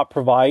frankly, are not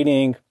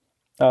providing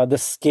the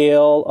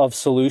scale of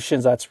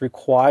solutions that's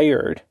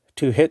required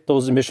to hit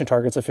those emission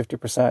targets of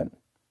 50%.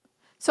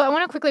 So I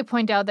want to quickly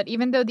point out that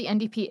even though the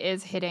NDP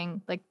is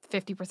hitting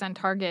 50%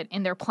 target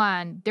in their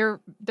plan,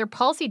 their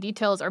policy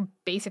details are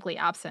basically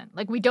absent.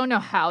 We don't know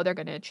how they're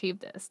going to achieve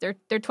this. Their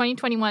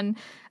 2021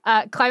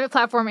 climate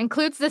platform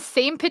includes the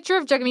same picture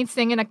of Jagmeet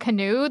Singh in a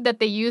canoe that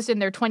they used in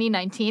their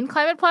 2019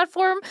 climate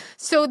platform.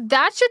 So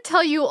that should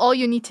tell you all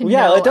you need to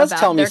know it does about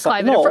tell me their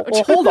climate approach.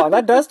 Well, hold on.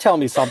 That does tell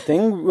me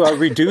something.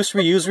 Reduce,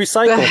 reuse,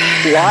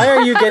 recycle. Why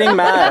are you getting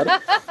mad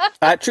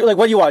at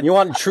what do you want? You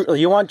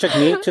want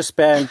Jagmeet to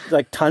spend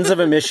tons of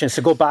emissions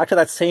to go back to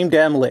that same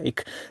damn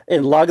lake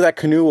and lug that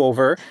canoe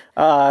over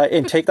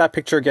and take that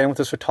picture again with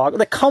this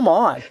photographer. Come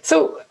on.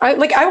 So I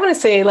want to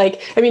say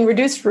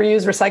reduce,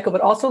 reuse, recycle,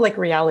 but also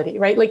reality,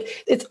 right?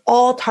 It's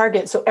all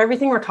targets. So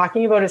everything we're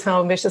talking about is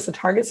how ambitious the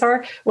targets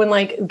are.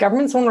 When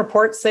government's own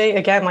reports say,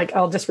 again,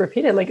 I'll just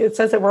repeat it, it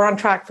says that we're on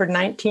track for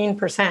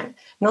 19%,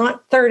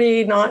 not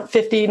 30, not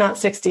 50, not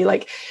 60.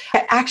 I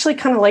actually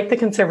kind of like the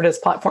Conservatives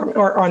platform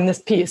or on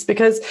this piece,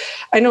 because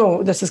I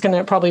know this is going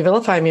to probably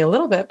vilify me a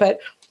little bit,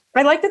 but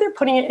I like that they're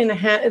putting it in the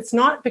hand. It's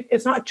not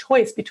a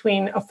choice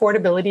between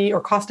affordability or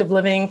cost of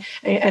living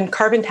and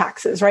carbon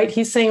taxes, right?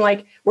 He's saying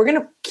we're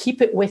going to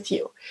keep it with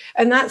you.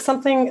 And that's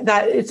something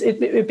that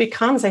it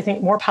becomes, I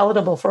think, more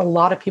palatable for a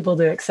lot of people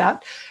to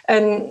accept.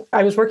 And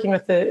I was working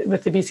with the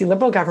BC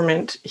Liberal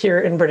government here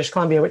in British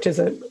Columbia, which is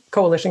a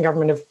coalition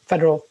government of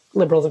federal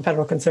Liberals and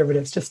federal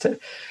Conservatives, just to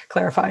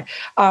clarify.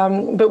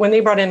 But when they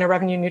brought in a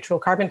revenue neutral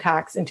carbon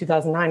tax in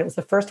 2009, it was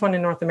the first one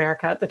in North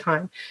America at the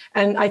time.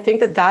 And I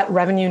think that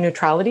revenue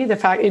neutrality, the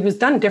fact it was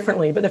done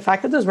differently, but the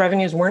fact that those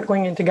revenues weren't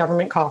going into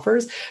government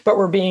coffers, but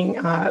were being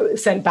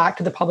sent back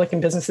to the public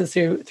and businesses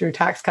through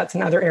tax cuts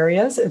in other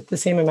areas at the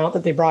same amount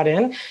that they brought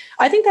in,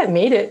 I think that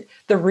made it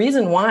the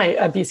reason why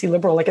a BC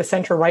Liberal, a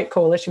center-right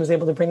coalition, was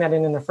able to bring that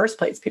in the first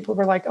place. People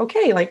were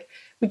okay,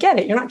 we get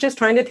it. You're not just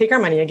trying to take our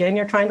money again.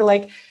 You're trying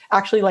to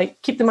actually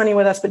keep the money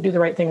with us, but do the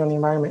right thing on the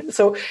environment.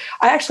 So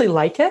I actually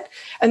like it.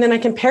 And then I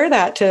compare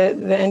that to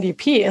the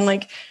NDP, and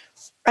I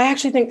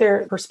actually think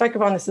their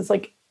perspective on this is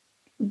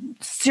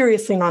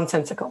seriously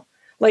nonsensical.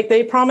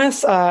 They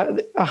promise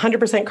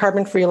 100%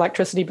 carbon-free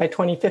electricity by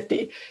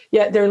 2050,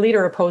 yet their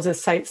leader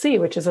opposes Site C,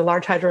 which is a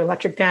large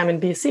hydroelectric dam in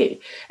BC.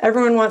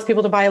 Everyone wants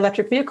people to buy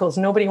electric vehicles.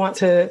 Nobody wants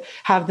to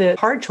have the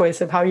hard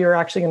choice of how you're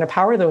actually going to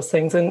power those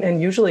things, and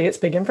usually it's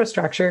big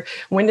infrastructure.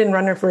 Wind and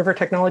run-of-river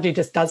technology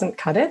just doesn't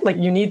cut it.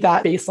 You need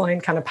that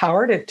baseline kind of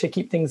power to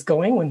keep things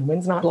going when the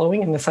wind's not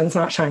blowing and the sun's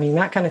not shining,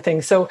 that kind of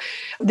thing. So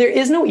there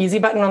is no easy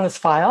button on this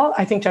file.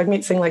 I think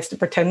Jagmeet Singh likes to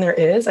pretend there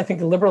is. I think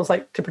the Liberals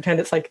like to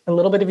pretend it's a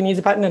little bit of an easy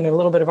button and a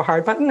little bit of a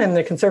hard button, and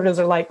the Conservatives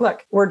are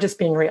look, we're just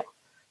being real.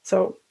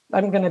 So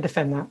I'm going to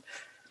defend that.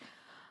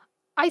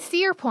 I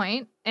see your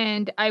point,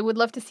 and I would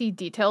love to see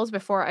details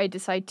before I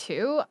decide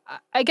too.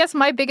 I guess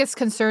my biggest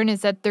concern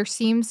is that there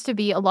seems to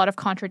be a lot of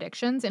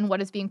contradictions in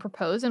what is being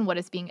proposed and what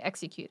is being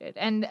executed.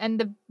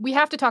 We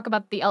have to talk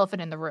about the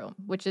elephant in the room,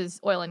 which is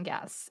oil and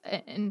gas.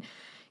 And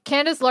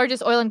Canada's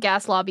largest oil and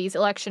gas lobby's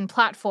election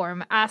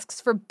platform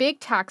asks for big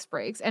tax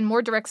breaks and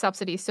more direct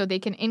subsidies so they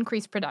can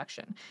increase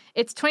production.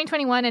 It's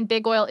 2021 and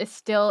big oil is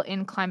still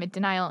in climate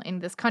denial in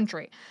this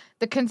country.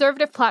 The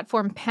Conservative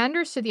platform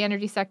panders to the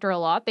energy sector a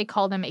lot. They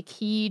call them a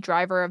key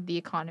driver of the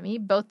economy.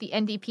 Both the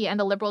NDP and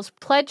the Liberals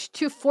pledged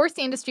to force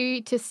the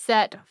industry to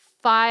set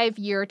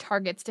 5-year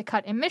targets to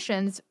cut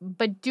emissions,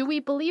 but do we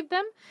believe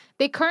them?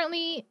 They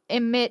currently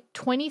emit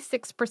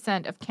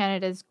 26% of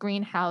Canada's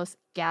greenhouse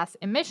gas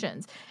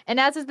emissions. And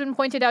as has been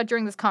pointed out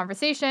during this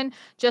conversation,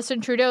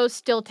 Justin Trudeau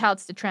still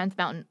touts the Trans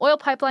Mountain oil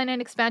pipeline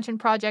and expansion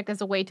project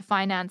as a way to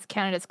finance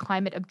Canada's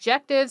climate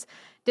objectives,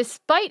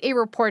 despite a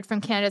report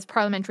from Canada's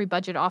Parliamentary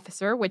Budget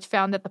Officer, which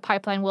found that the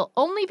pipeline will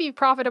only be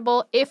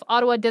profitable if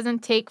Ottawa doesn't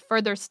take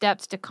further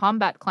steps to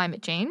combat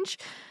climate change.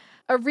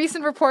 A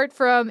recent report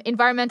from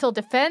Environmental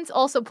Defense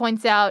also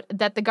points out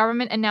that the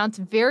government announced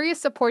various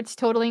supports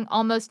totaling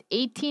almost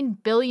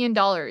 $18 billion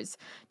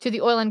to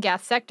the oil and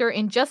gas sector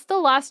in just the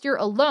last year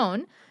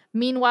alone.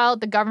 Meanwhile,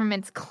 the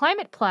government's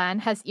climate plan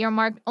has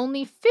earmarked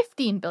only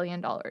 $15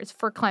 billion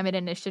for climate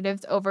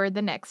initiatives over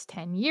the next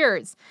 10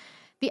 years.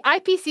 The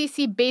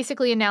IPCC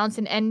basically announced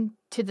an end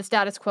to the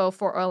status quo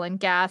for oil and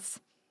gas.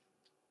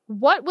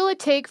 What will it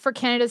take for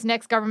Canada's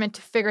next government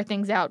to figure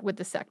things out with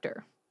the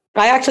sector?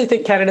 I actually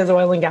think Canada's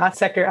oil and gas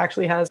sector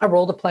actually has a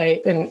role to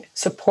play in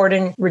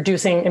supporting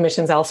reducing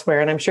emissions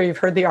elsewhere. And I'm sure you've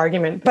heard the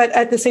argument. But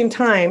at the same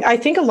time, I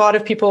think a lot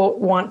of people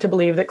want to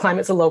believe that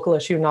climate's a local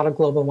issue, not a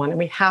global one. And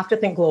we have to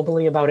think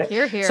globally about it.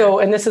 Hear, hear. So,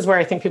 and this is where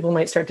I think people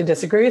might start to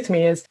disagree with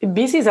me, is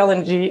BC's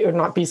LNG, or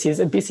not BC's,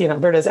 BC and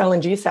Alberta's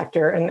LNG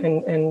sector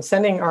and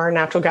sending our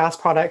natural gas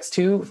products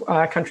to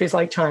countries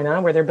like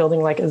China, where they're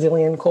building a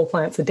zillion coal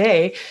plants a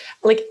day,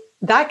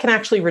 that can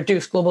actually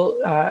reduce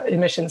global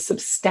emissions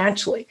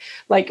substantially.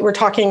 We're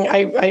talking,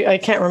 I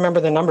can't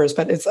remember the numbers,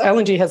 but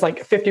LNG has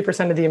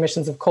 50% of the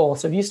emissions of coal.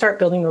 So if you start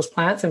building those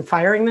plants and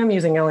firing them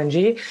using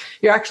LNG,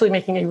 you're actually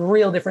making a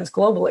real difference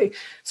globally.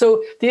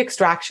 So the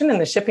extraction and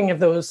the shipping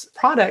of those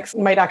products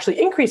might actually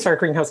increase our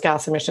greenhouse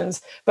gas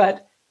emissions.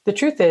 But the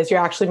truth is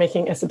you're actually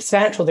making a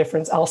substantial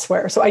difference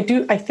elsewhere. So I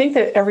think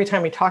that every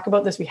time we talk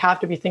about this, we have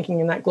to be thinking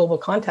in that global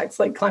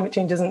context. Climate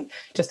change isn't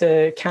just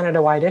a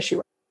Canada-wide issue.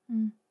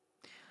 Mm.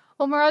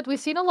 Well, Murad, we've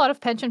seen a lot of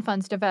pension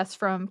funds divest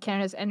from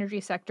Canada's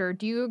energy sector.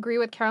 Do you agree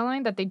with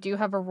Caroline that they do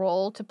have a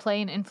role to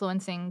play in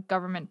influencing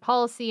government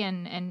policy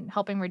and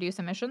helping reduce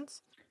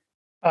emissions?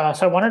 So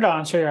I wanted to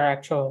answer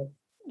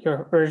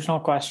your original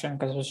question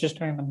because I was just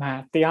doing the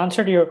math. The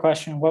answer to your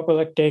question, what will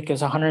it take,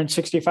 is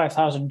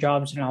 165,000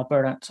 jobs in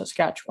Alberta and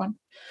Saskatchewan.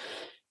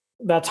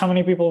 That's how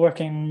many people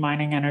working in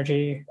mining,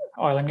 energy,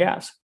 oil and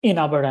gas in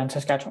Alberta and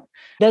Saskatchewan.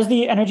 Does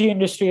the energy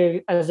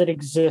industry as it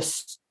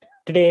exists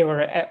today,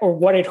 or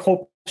what it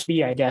hopes to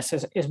be, I guess,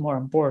 is more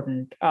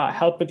important,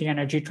 help with the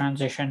energy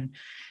transition?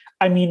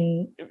 I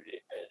mean,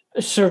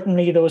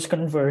 certainly those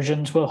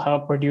conversions will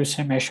help reduce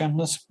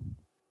emissions.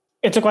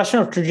 It's a question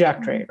of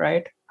trajectory,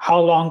 right?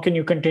 How long can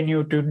you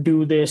continue to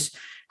do this?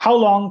 How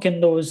long can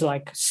those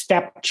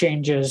step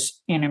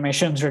changes in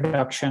emissions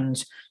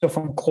reductions, so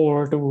from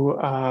coal to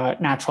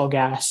natural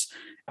gas,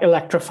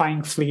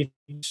 electrifying fleet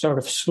sort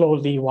of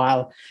slowly,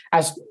 while,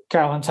 as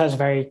Caroline says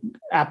very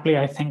aptly,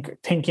 I think,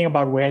 thinking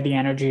about where the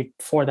energy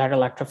for that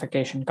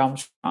electrification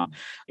comes from.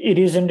 It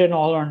isn't an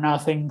all or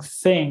nothing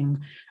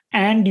thing.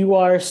 And you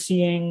are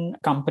seeing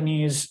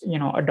companies,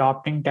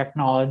 adopting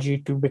technology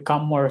to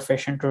become more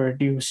efficient, to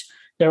reduce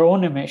their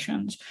own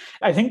emissions.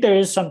 I think there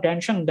is some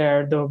tension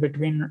there, though,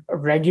 between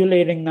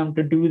regulating them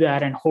to do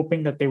that and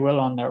hoping that they will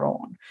on their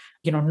own.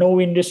 No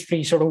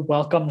industry sort of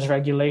welcomes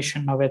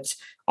regulation of its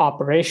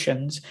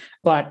operations.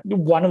 But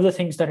one of the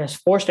things that has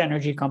forced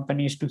energy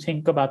companies to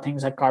think about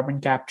things like carbon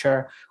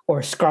capture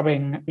or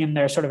scrubbing in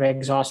their sort of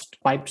exhaust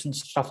pipes and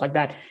stuff like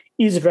that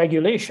is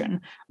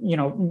regulation.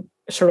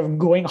 Sort of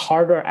going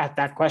harder at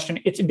that question.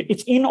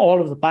 It's in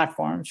all of the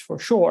platforms for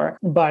sure,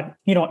 but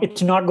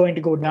it's not going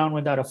to go down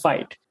without a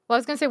fight. Well, I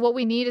was going to say what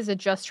we need is a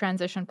just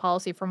transition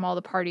policy from all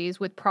the parties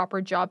with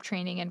proper job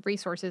training and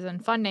resources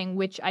and funding,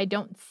 which I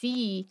don't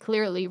see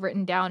clearly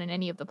written down in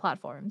any of the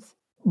platforms.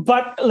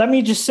 But let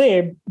me just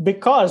say,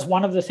 because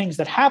one of the things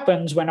that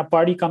happens when a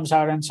party comes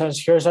out and says,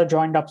 here's our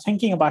joined up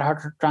thinking about how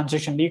to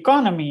transition the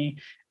economy,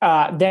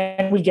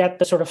 then we get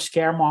the sort of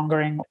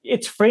scaremongering.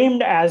 It's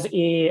framed as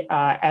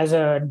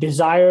a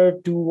desire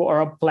to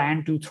or a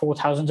plan to throw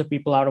thousands of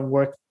people out of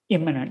work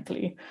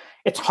imminently.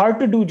 It's hard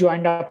to do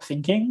joined up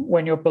thinking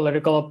when your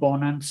political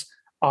opponents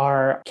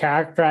are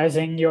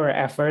characterizing your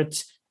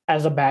efforts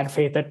as a bad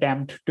faith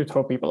attempt to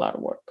throw people out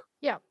of work.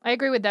 Yeah, I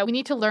agree with that. We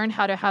need to learn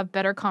how to have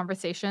better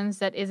conversations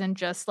that isn't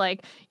just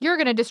like, you're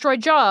going to destroy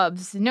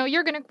jobs. No,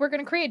 we're going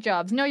to create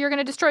jobs. No, you're going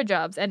to destroy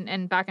jobs,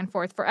 and back and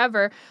forth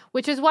forever,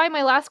 which is why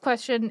my last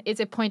question is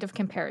a point of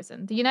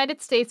comparison. The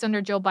United States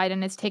under Joe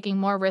Biden is taking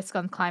more risk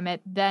on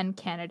climate than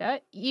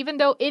Canada, even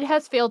though it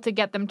has failed to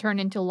get them turned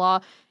into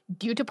law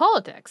due to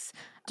politics,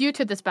 due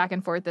to this back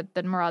and forth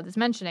that Murad is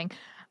mentioning.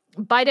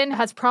 Biden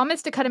has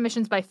promised to cut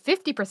emissions by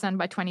 50%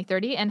 by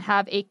 2030 and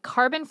have a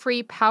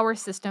carbon-free power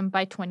system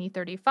by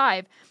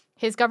 2035.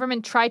 His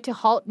government tried to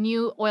halt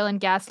new oil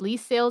and gas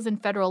lease sales in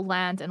federal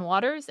lands and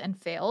waters and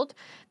failed.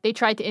 They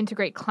tried to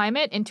integrate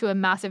climate into a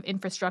massive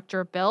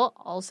infrastructure bill,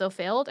 also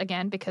failed,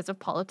 again, because of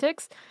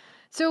politics.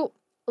 So,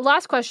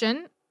 last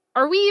question.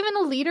 Are we even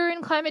a leader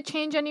in climate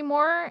change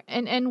anymore?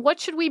 And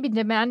what should we be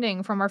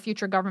demanding from our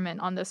future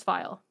government on this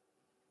file?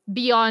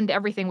 Beyond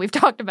everything we've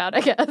talked about, I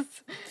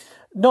guess.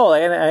 No,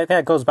 and I think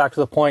it goes back to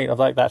the point of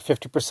like that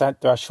 50%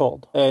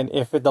 threshold. And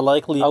if the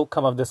likely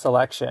outcome of this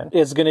election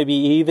is going to be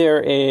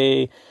either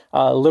a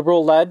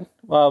liberal-led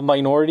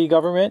minority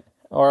government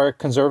or a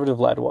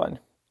conservative-led one.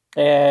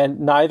 And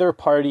neither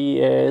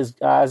party is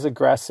as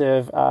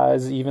aggressive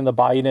as even the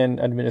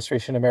Biden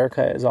administration in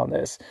America is on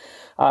this.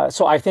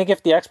 So I think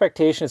if the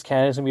expectation is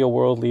Canada's going to be a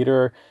world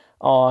leader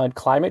on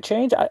climate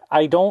change,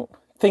 I don't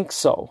think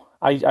so.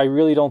 I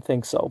really don't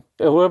think so.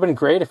 It would have been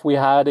great if we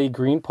had a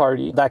Green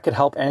Party that could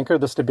help anchor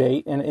this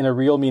debate in a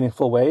real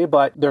meaningful way,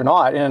 but they're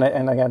not.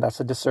 And again, that's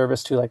a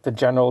disservice to like the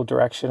general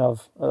direction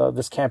of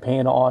this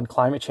campaign on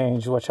climate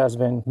change, which has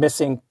been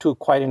missing to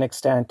quite an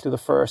extent to the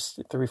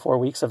first 3-4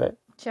 weeks of it.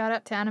 Shout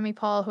out to Annamie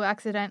Paul, who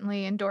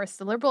accidentally endorsed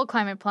the Liberal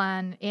climate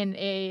plan in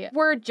a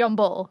word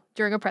jumble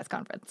during a press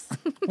conference.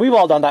 We've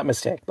all done that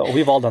mistake, though.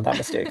 We've all done that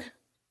mistake.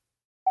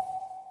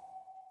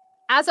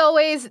 As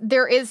always,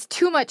 there is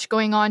too much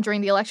going on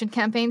during the election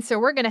campaign, so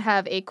we're going to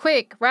have a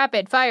quick,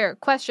 rapid-fire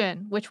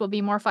question, which will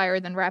be more fire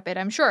than rapid,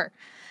 I'm sure.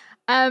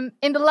 In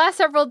the last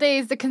several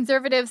days, the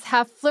Conservatives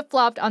have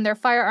flip-flopped on their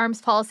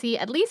firearms policy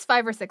at least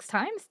 5 or 6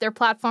 times. Their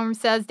platform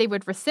says they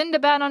would rescind a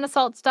ban on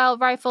assault-style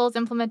rifles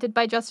implemented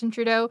by Justin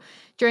Trudeau.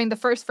 During the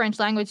first French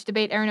language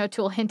debate, Erin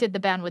O'Toole hinted the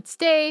ban would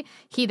stay.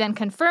 He then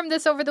confirmed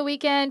this over the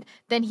weekend.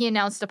 Then he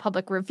announced a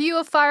public review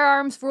of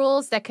firearms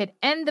rules that could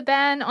end the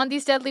ban on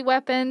these deadly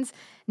weapons.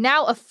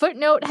 Now a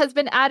footnote has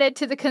been added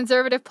to the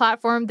Conservative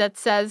platform that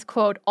says,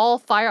 quote, all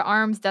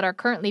firearms that are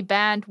currently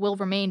banned will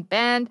remain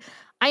banned.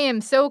 I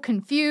am so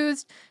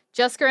confused.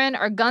 Jaskaran,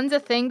 are guns a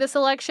thing this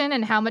election,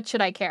 and how much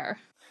should I care?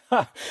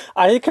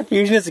 I think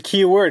confusion is a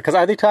key word, because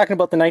are they talking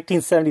about the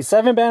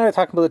 1977 ban or are they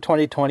talking about the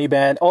 2020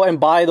 ban? Oh, and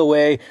by the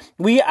way,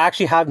 we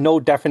actually have no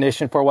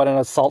definition for what an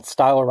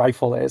assault-style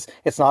rifle is.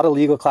 It's not a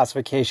legal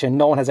classification.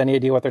 No one has any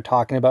idea what they're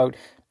talking about.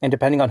 And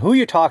depending on who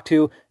you talk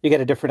to, you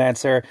get a different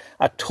answer.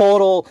 A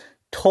total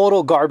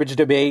garbage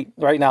debate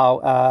right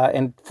now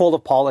and full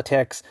of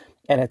politics.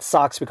 And it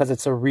sucks because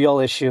it's a real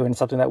issue and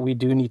something that we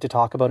do need to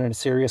talk about in a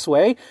serious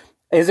way.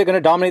 Is it going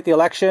to dominate the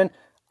election?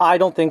 I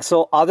don't think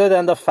so, other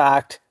than the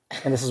fact,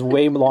 and this is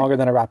way longer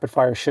than a rapid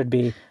fire should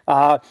be,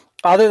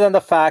 other than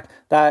the fact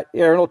that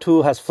Erin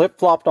O'Toole has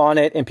flip-flopped on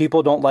it and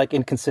people don't like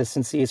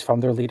inconsistencies from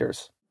their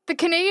leaders. The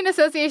Canadian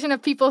Association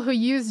of People Who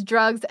Use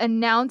Drugs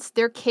announced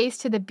their case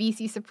to the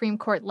BC Supreme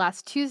Court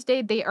last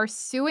Tuesday. They are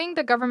suing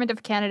the Government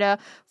of Canada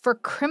for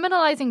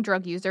criminalizing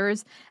drug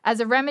users. As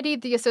a remedy,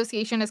 the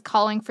association is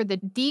calling for the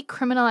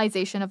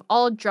decriminalization of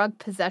all drug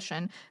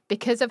possession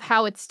because of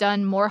how it's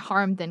done more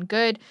harm than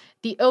good.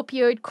 The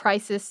opioid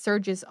crisis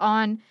surges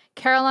on.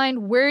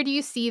 Caroline, where do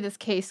you see this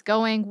case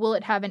going? Will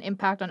it have an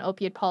impact on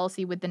opioid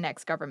policy with the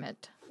next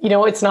government? You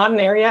know, it's not an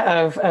area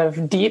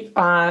of deep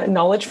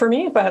knowledge for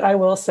me, but I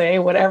will say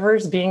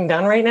whatever's being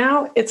done right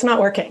now, it's not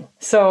working.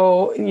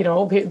 So, you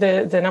know,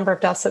 the number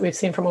of deaths that we've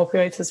seen from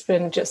opioids has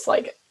been just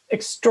like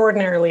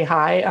extraordinarily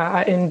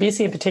high. In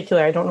BC in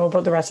particular, I don't know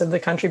about the rest of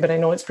the country, but I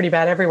know it's pretty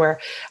bad everywhere.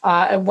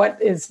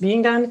 What is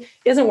being done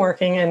isn't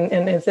working.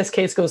 And if this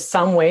case goes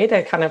some way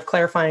to kind of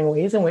clarifying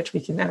ways in which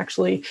we can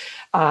actually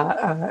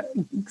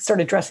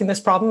start addressing this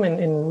problem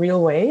in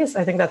real ways,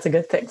 I think that's a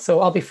good thing. So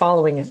I'll be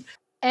following it.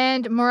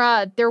 And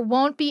Murad, there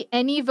won't be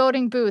any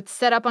voting booths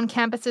set up on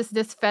campuses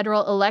this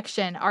federal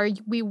election. Are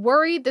we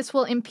worried this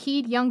will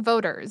impede young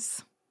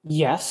voters?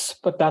 Yes,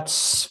 but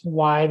that's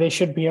why they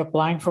should be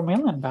applying for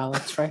mail-in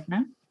ballots right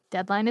now.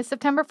 Deadline is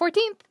September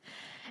 14th.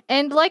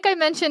 And like I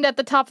mentioned at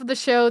the top of the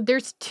show,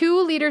 there's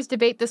 2 leaders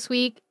debate this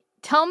week.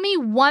 Tell me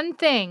one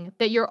thing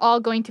that you're all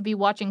going to be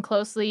watching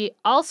closely.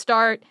 I'll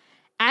start.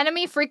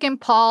 Enemy freaking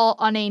Paul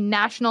on a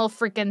national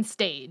freaking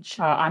stage.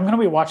 I'm going to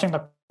be watching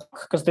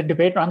because the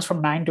debate runs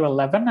from 9 to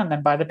 11, and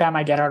then by the time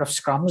I get out of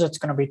scrums, it's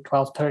going to be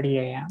 12:30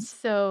 a.m.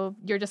 So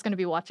you're just going to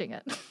be watching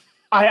it.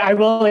 I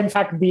will, in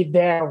fact, be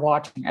there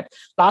watching it.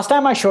 Last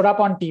time I showed up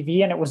on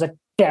TV, and it was a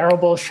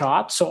terrible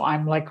shot, so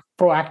I'm like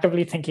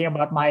proactively thinking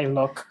about my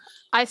look.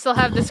 I still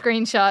have the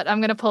screenshot. I'm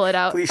going to pull it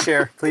out. Please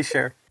share.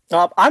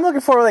 I'm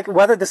looking for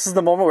whether this is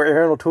the moment where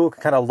Erin O'Toole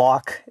can kind of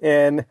lock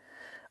in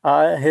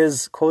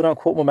his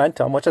quote-unquote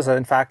momentum, which has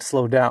in fact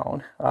slowed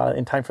down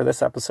in time for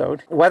this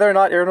episode. Whether or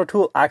not Erin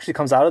O'Toole actually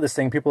comes out of this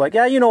thing, people are like,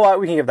 yeah, you know what,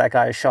 we can give that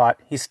guy a shot.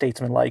 He's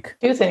statesman-like.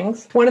 Two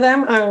things. One of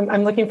them,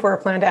 I'm looking for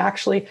a plan to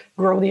actually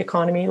grow the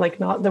economy, like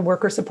not the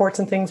worker supports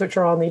and things which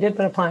are all needed,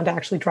 but a plan to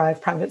actually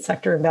drive private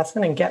sector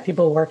investment and get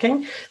people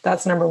working.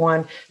 That's number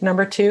one.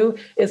 Number two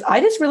is I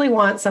just really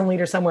want some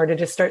leader somewhere to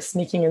just start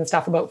sneaking in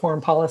stuff about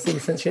foreign policy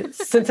since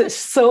it's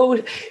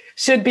so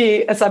should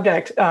be a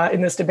subject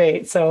in this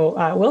debate.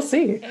 So we'll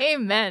see.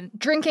 Amen.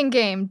 Drinking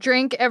game.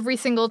 Drink every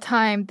single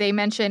time they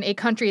mention a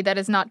country that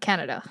is not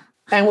Canada.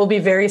 And we'll be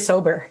very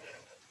sober,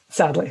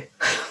 sadly.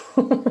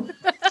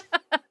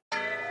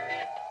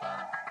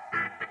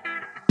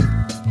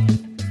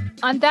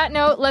 On that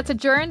note, let's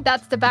adjourn.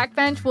 That's the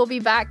Backbench. We'll be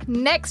back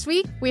next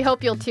week. We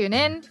hope you'll tune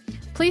in.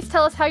 Please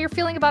tell us how you're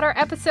feeling about our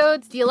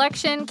episodes, the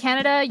election,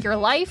 Canada, your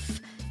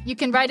life. You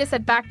can write us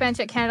at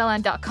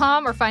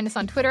backbench@canadaland.com or find us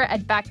on Twitter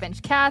at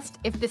backbenchcast.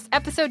 If this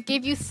episode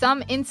gave you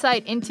some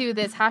insight into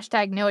this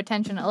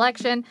 #NoAttention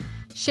election,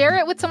 share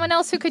it with someone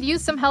else who could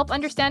use some help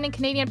understanding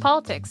Canadian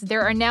politics.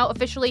 There are now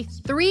officially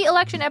 3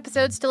 election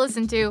episodes to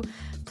listen to.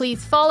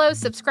 Please follow,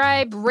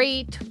 subscribe,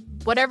 rate,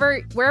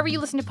 wherever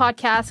you listen to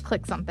podcasts,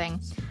 click something.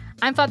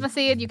 I'm Fatma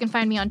Sayed. You can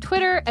find me on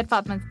Twitter at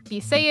Fatma B.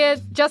 Sayed.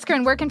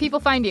 Jaskaran, where can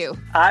people find you?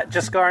 At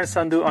Jaskaran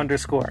Sandhu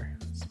 _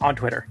 on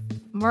Twitter.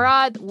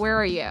 Murad, where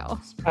are you?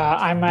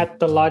 I'm at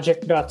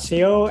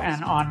thelogic.co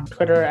and on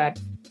Twitter at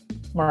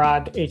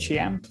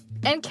MuradHEM.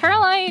 And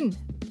Caroline,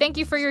 thank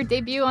you for your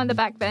debut on the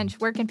Backbench.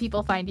 Where can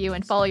people find you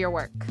and follow your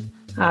work?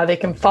 They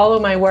can follow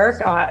my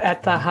work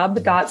at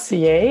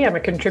thehub.ca. I'm a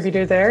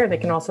contributor there. They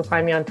can also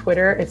find me on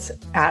Twitter. It's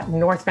at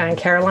North Van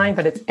Caroline,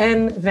 but it's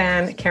N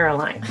Van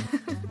Caroline.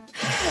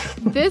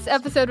 This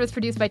episode was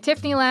produced by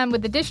Tiffany Lamb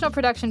with additional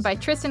production by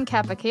Tristan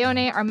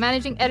Capacione. Our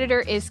managing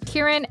editor is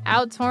Kieran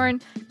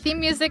Outzhorn. Theme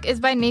music is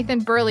by Nathan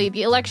Burley.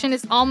 The election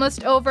is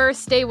almost over.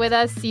 Stay with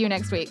us. See you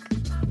next week.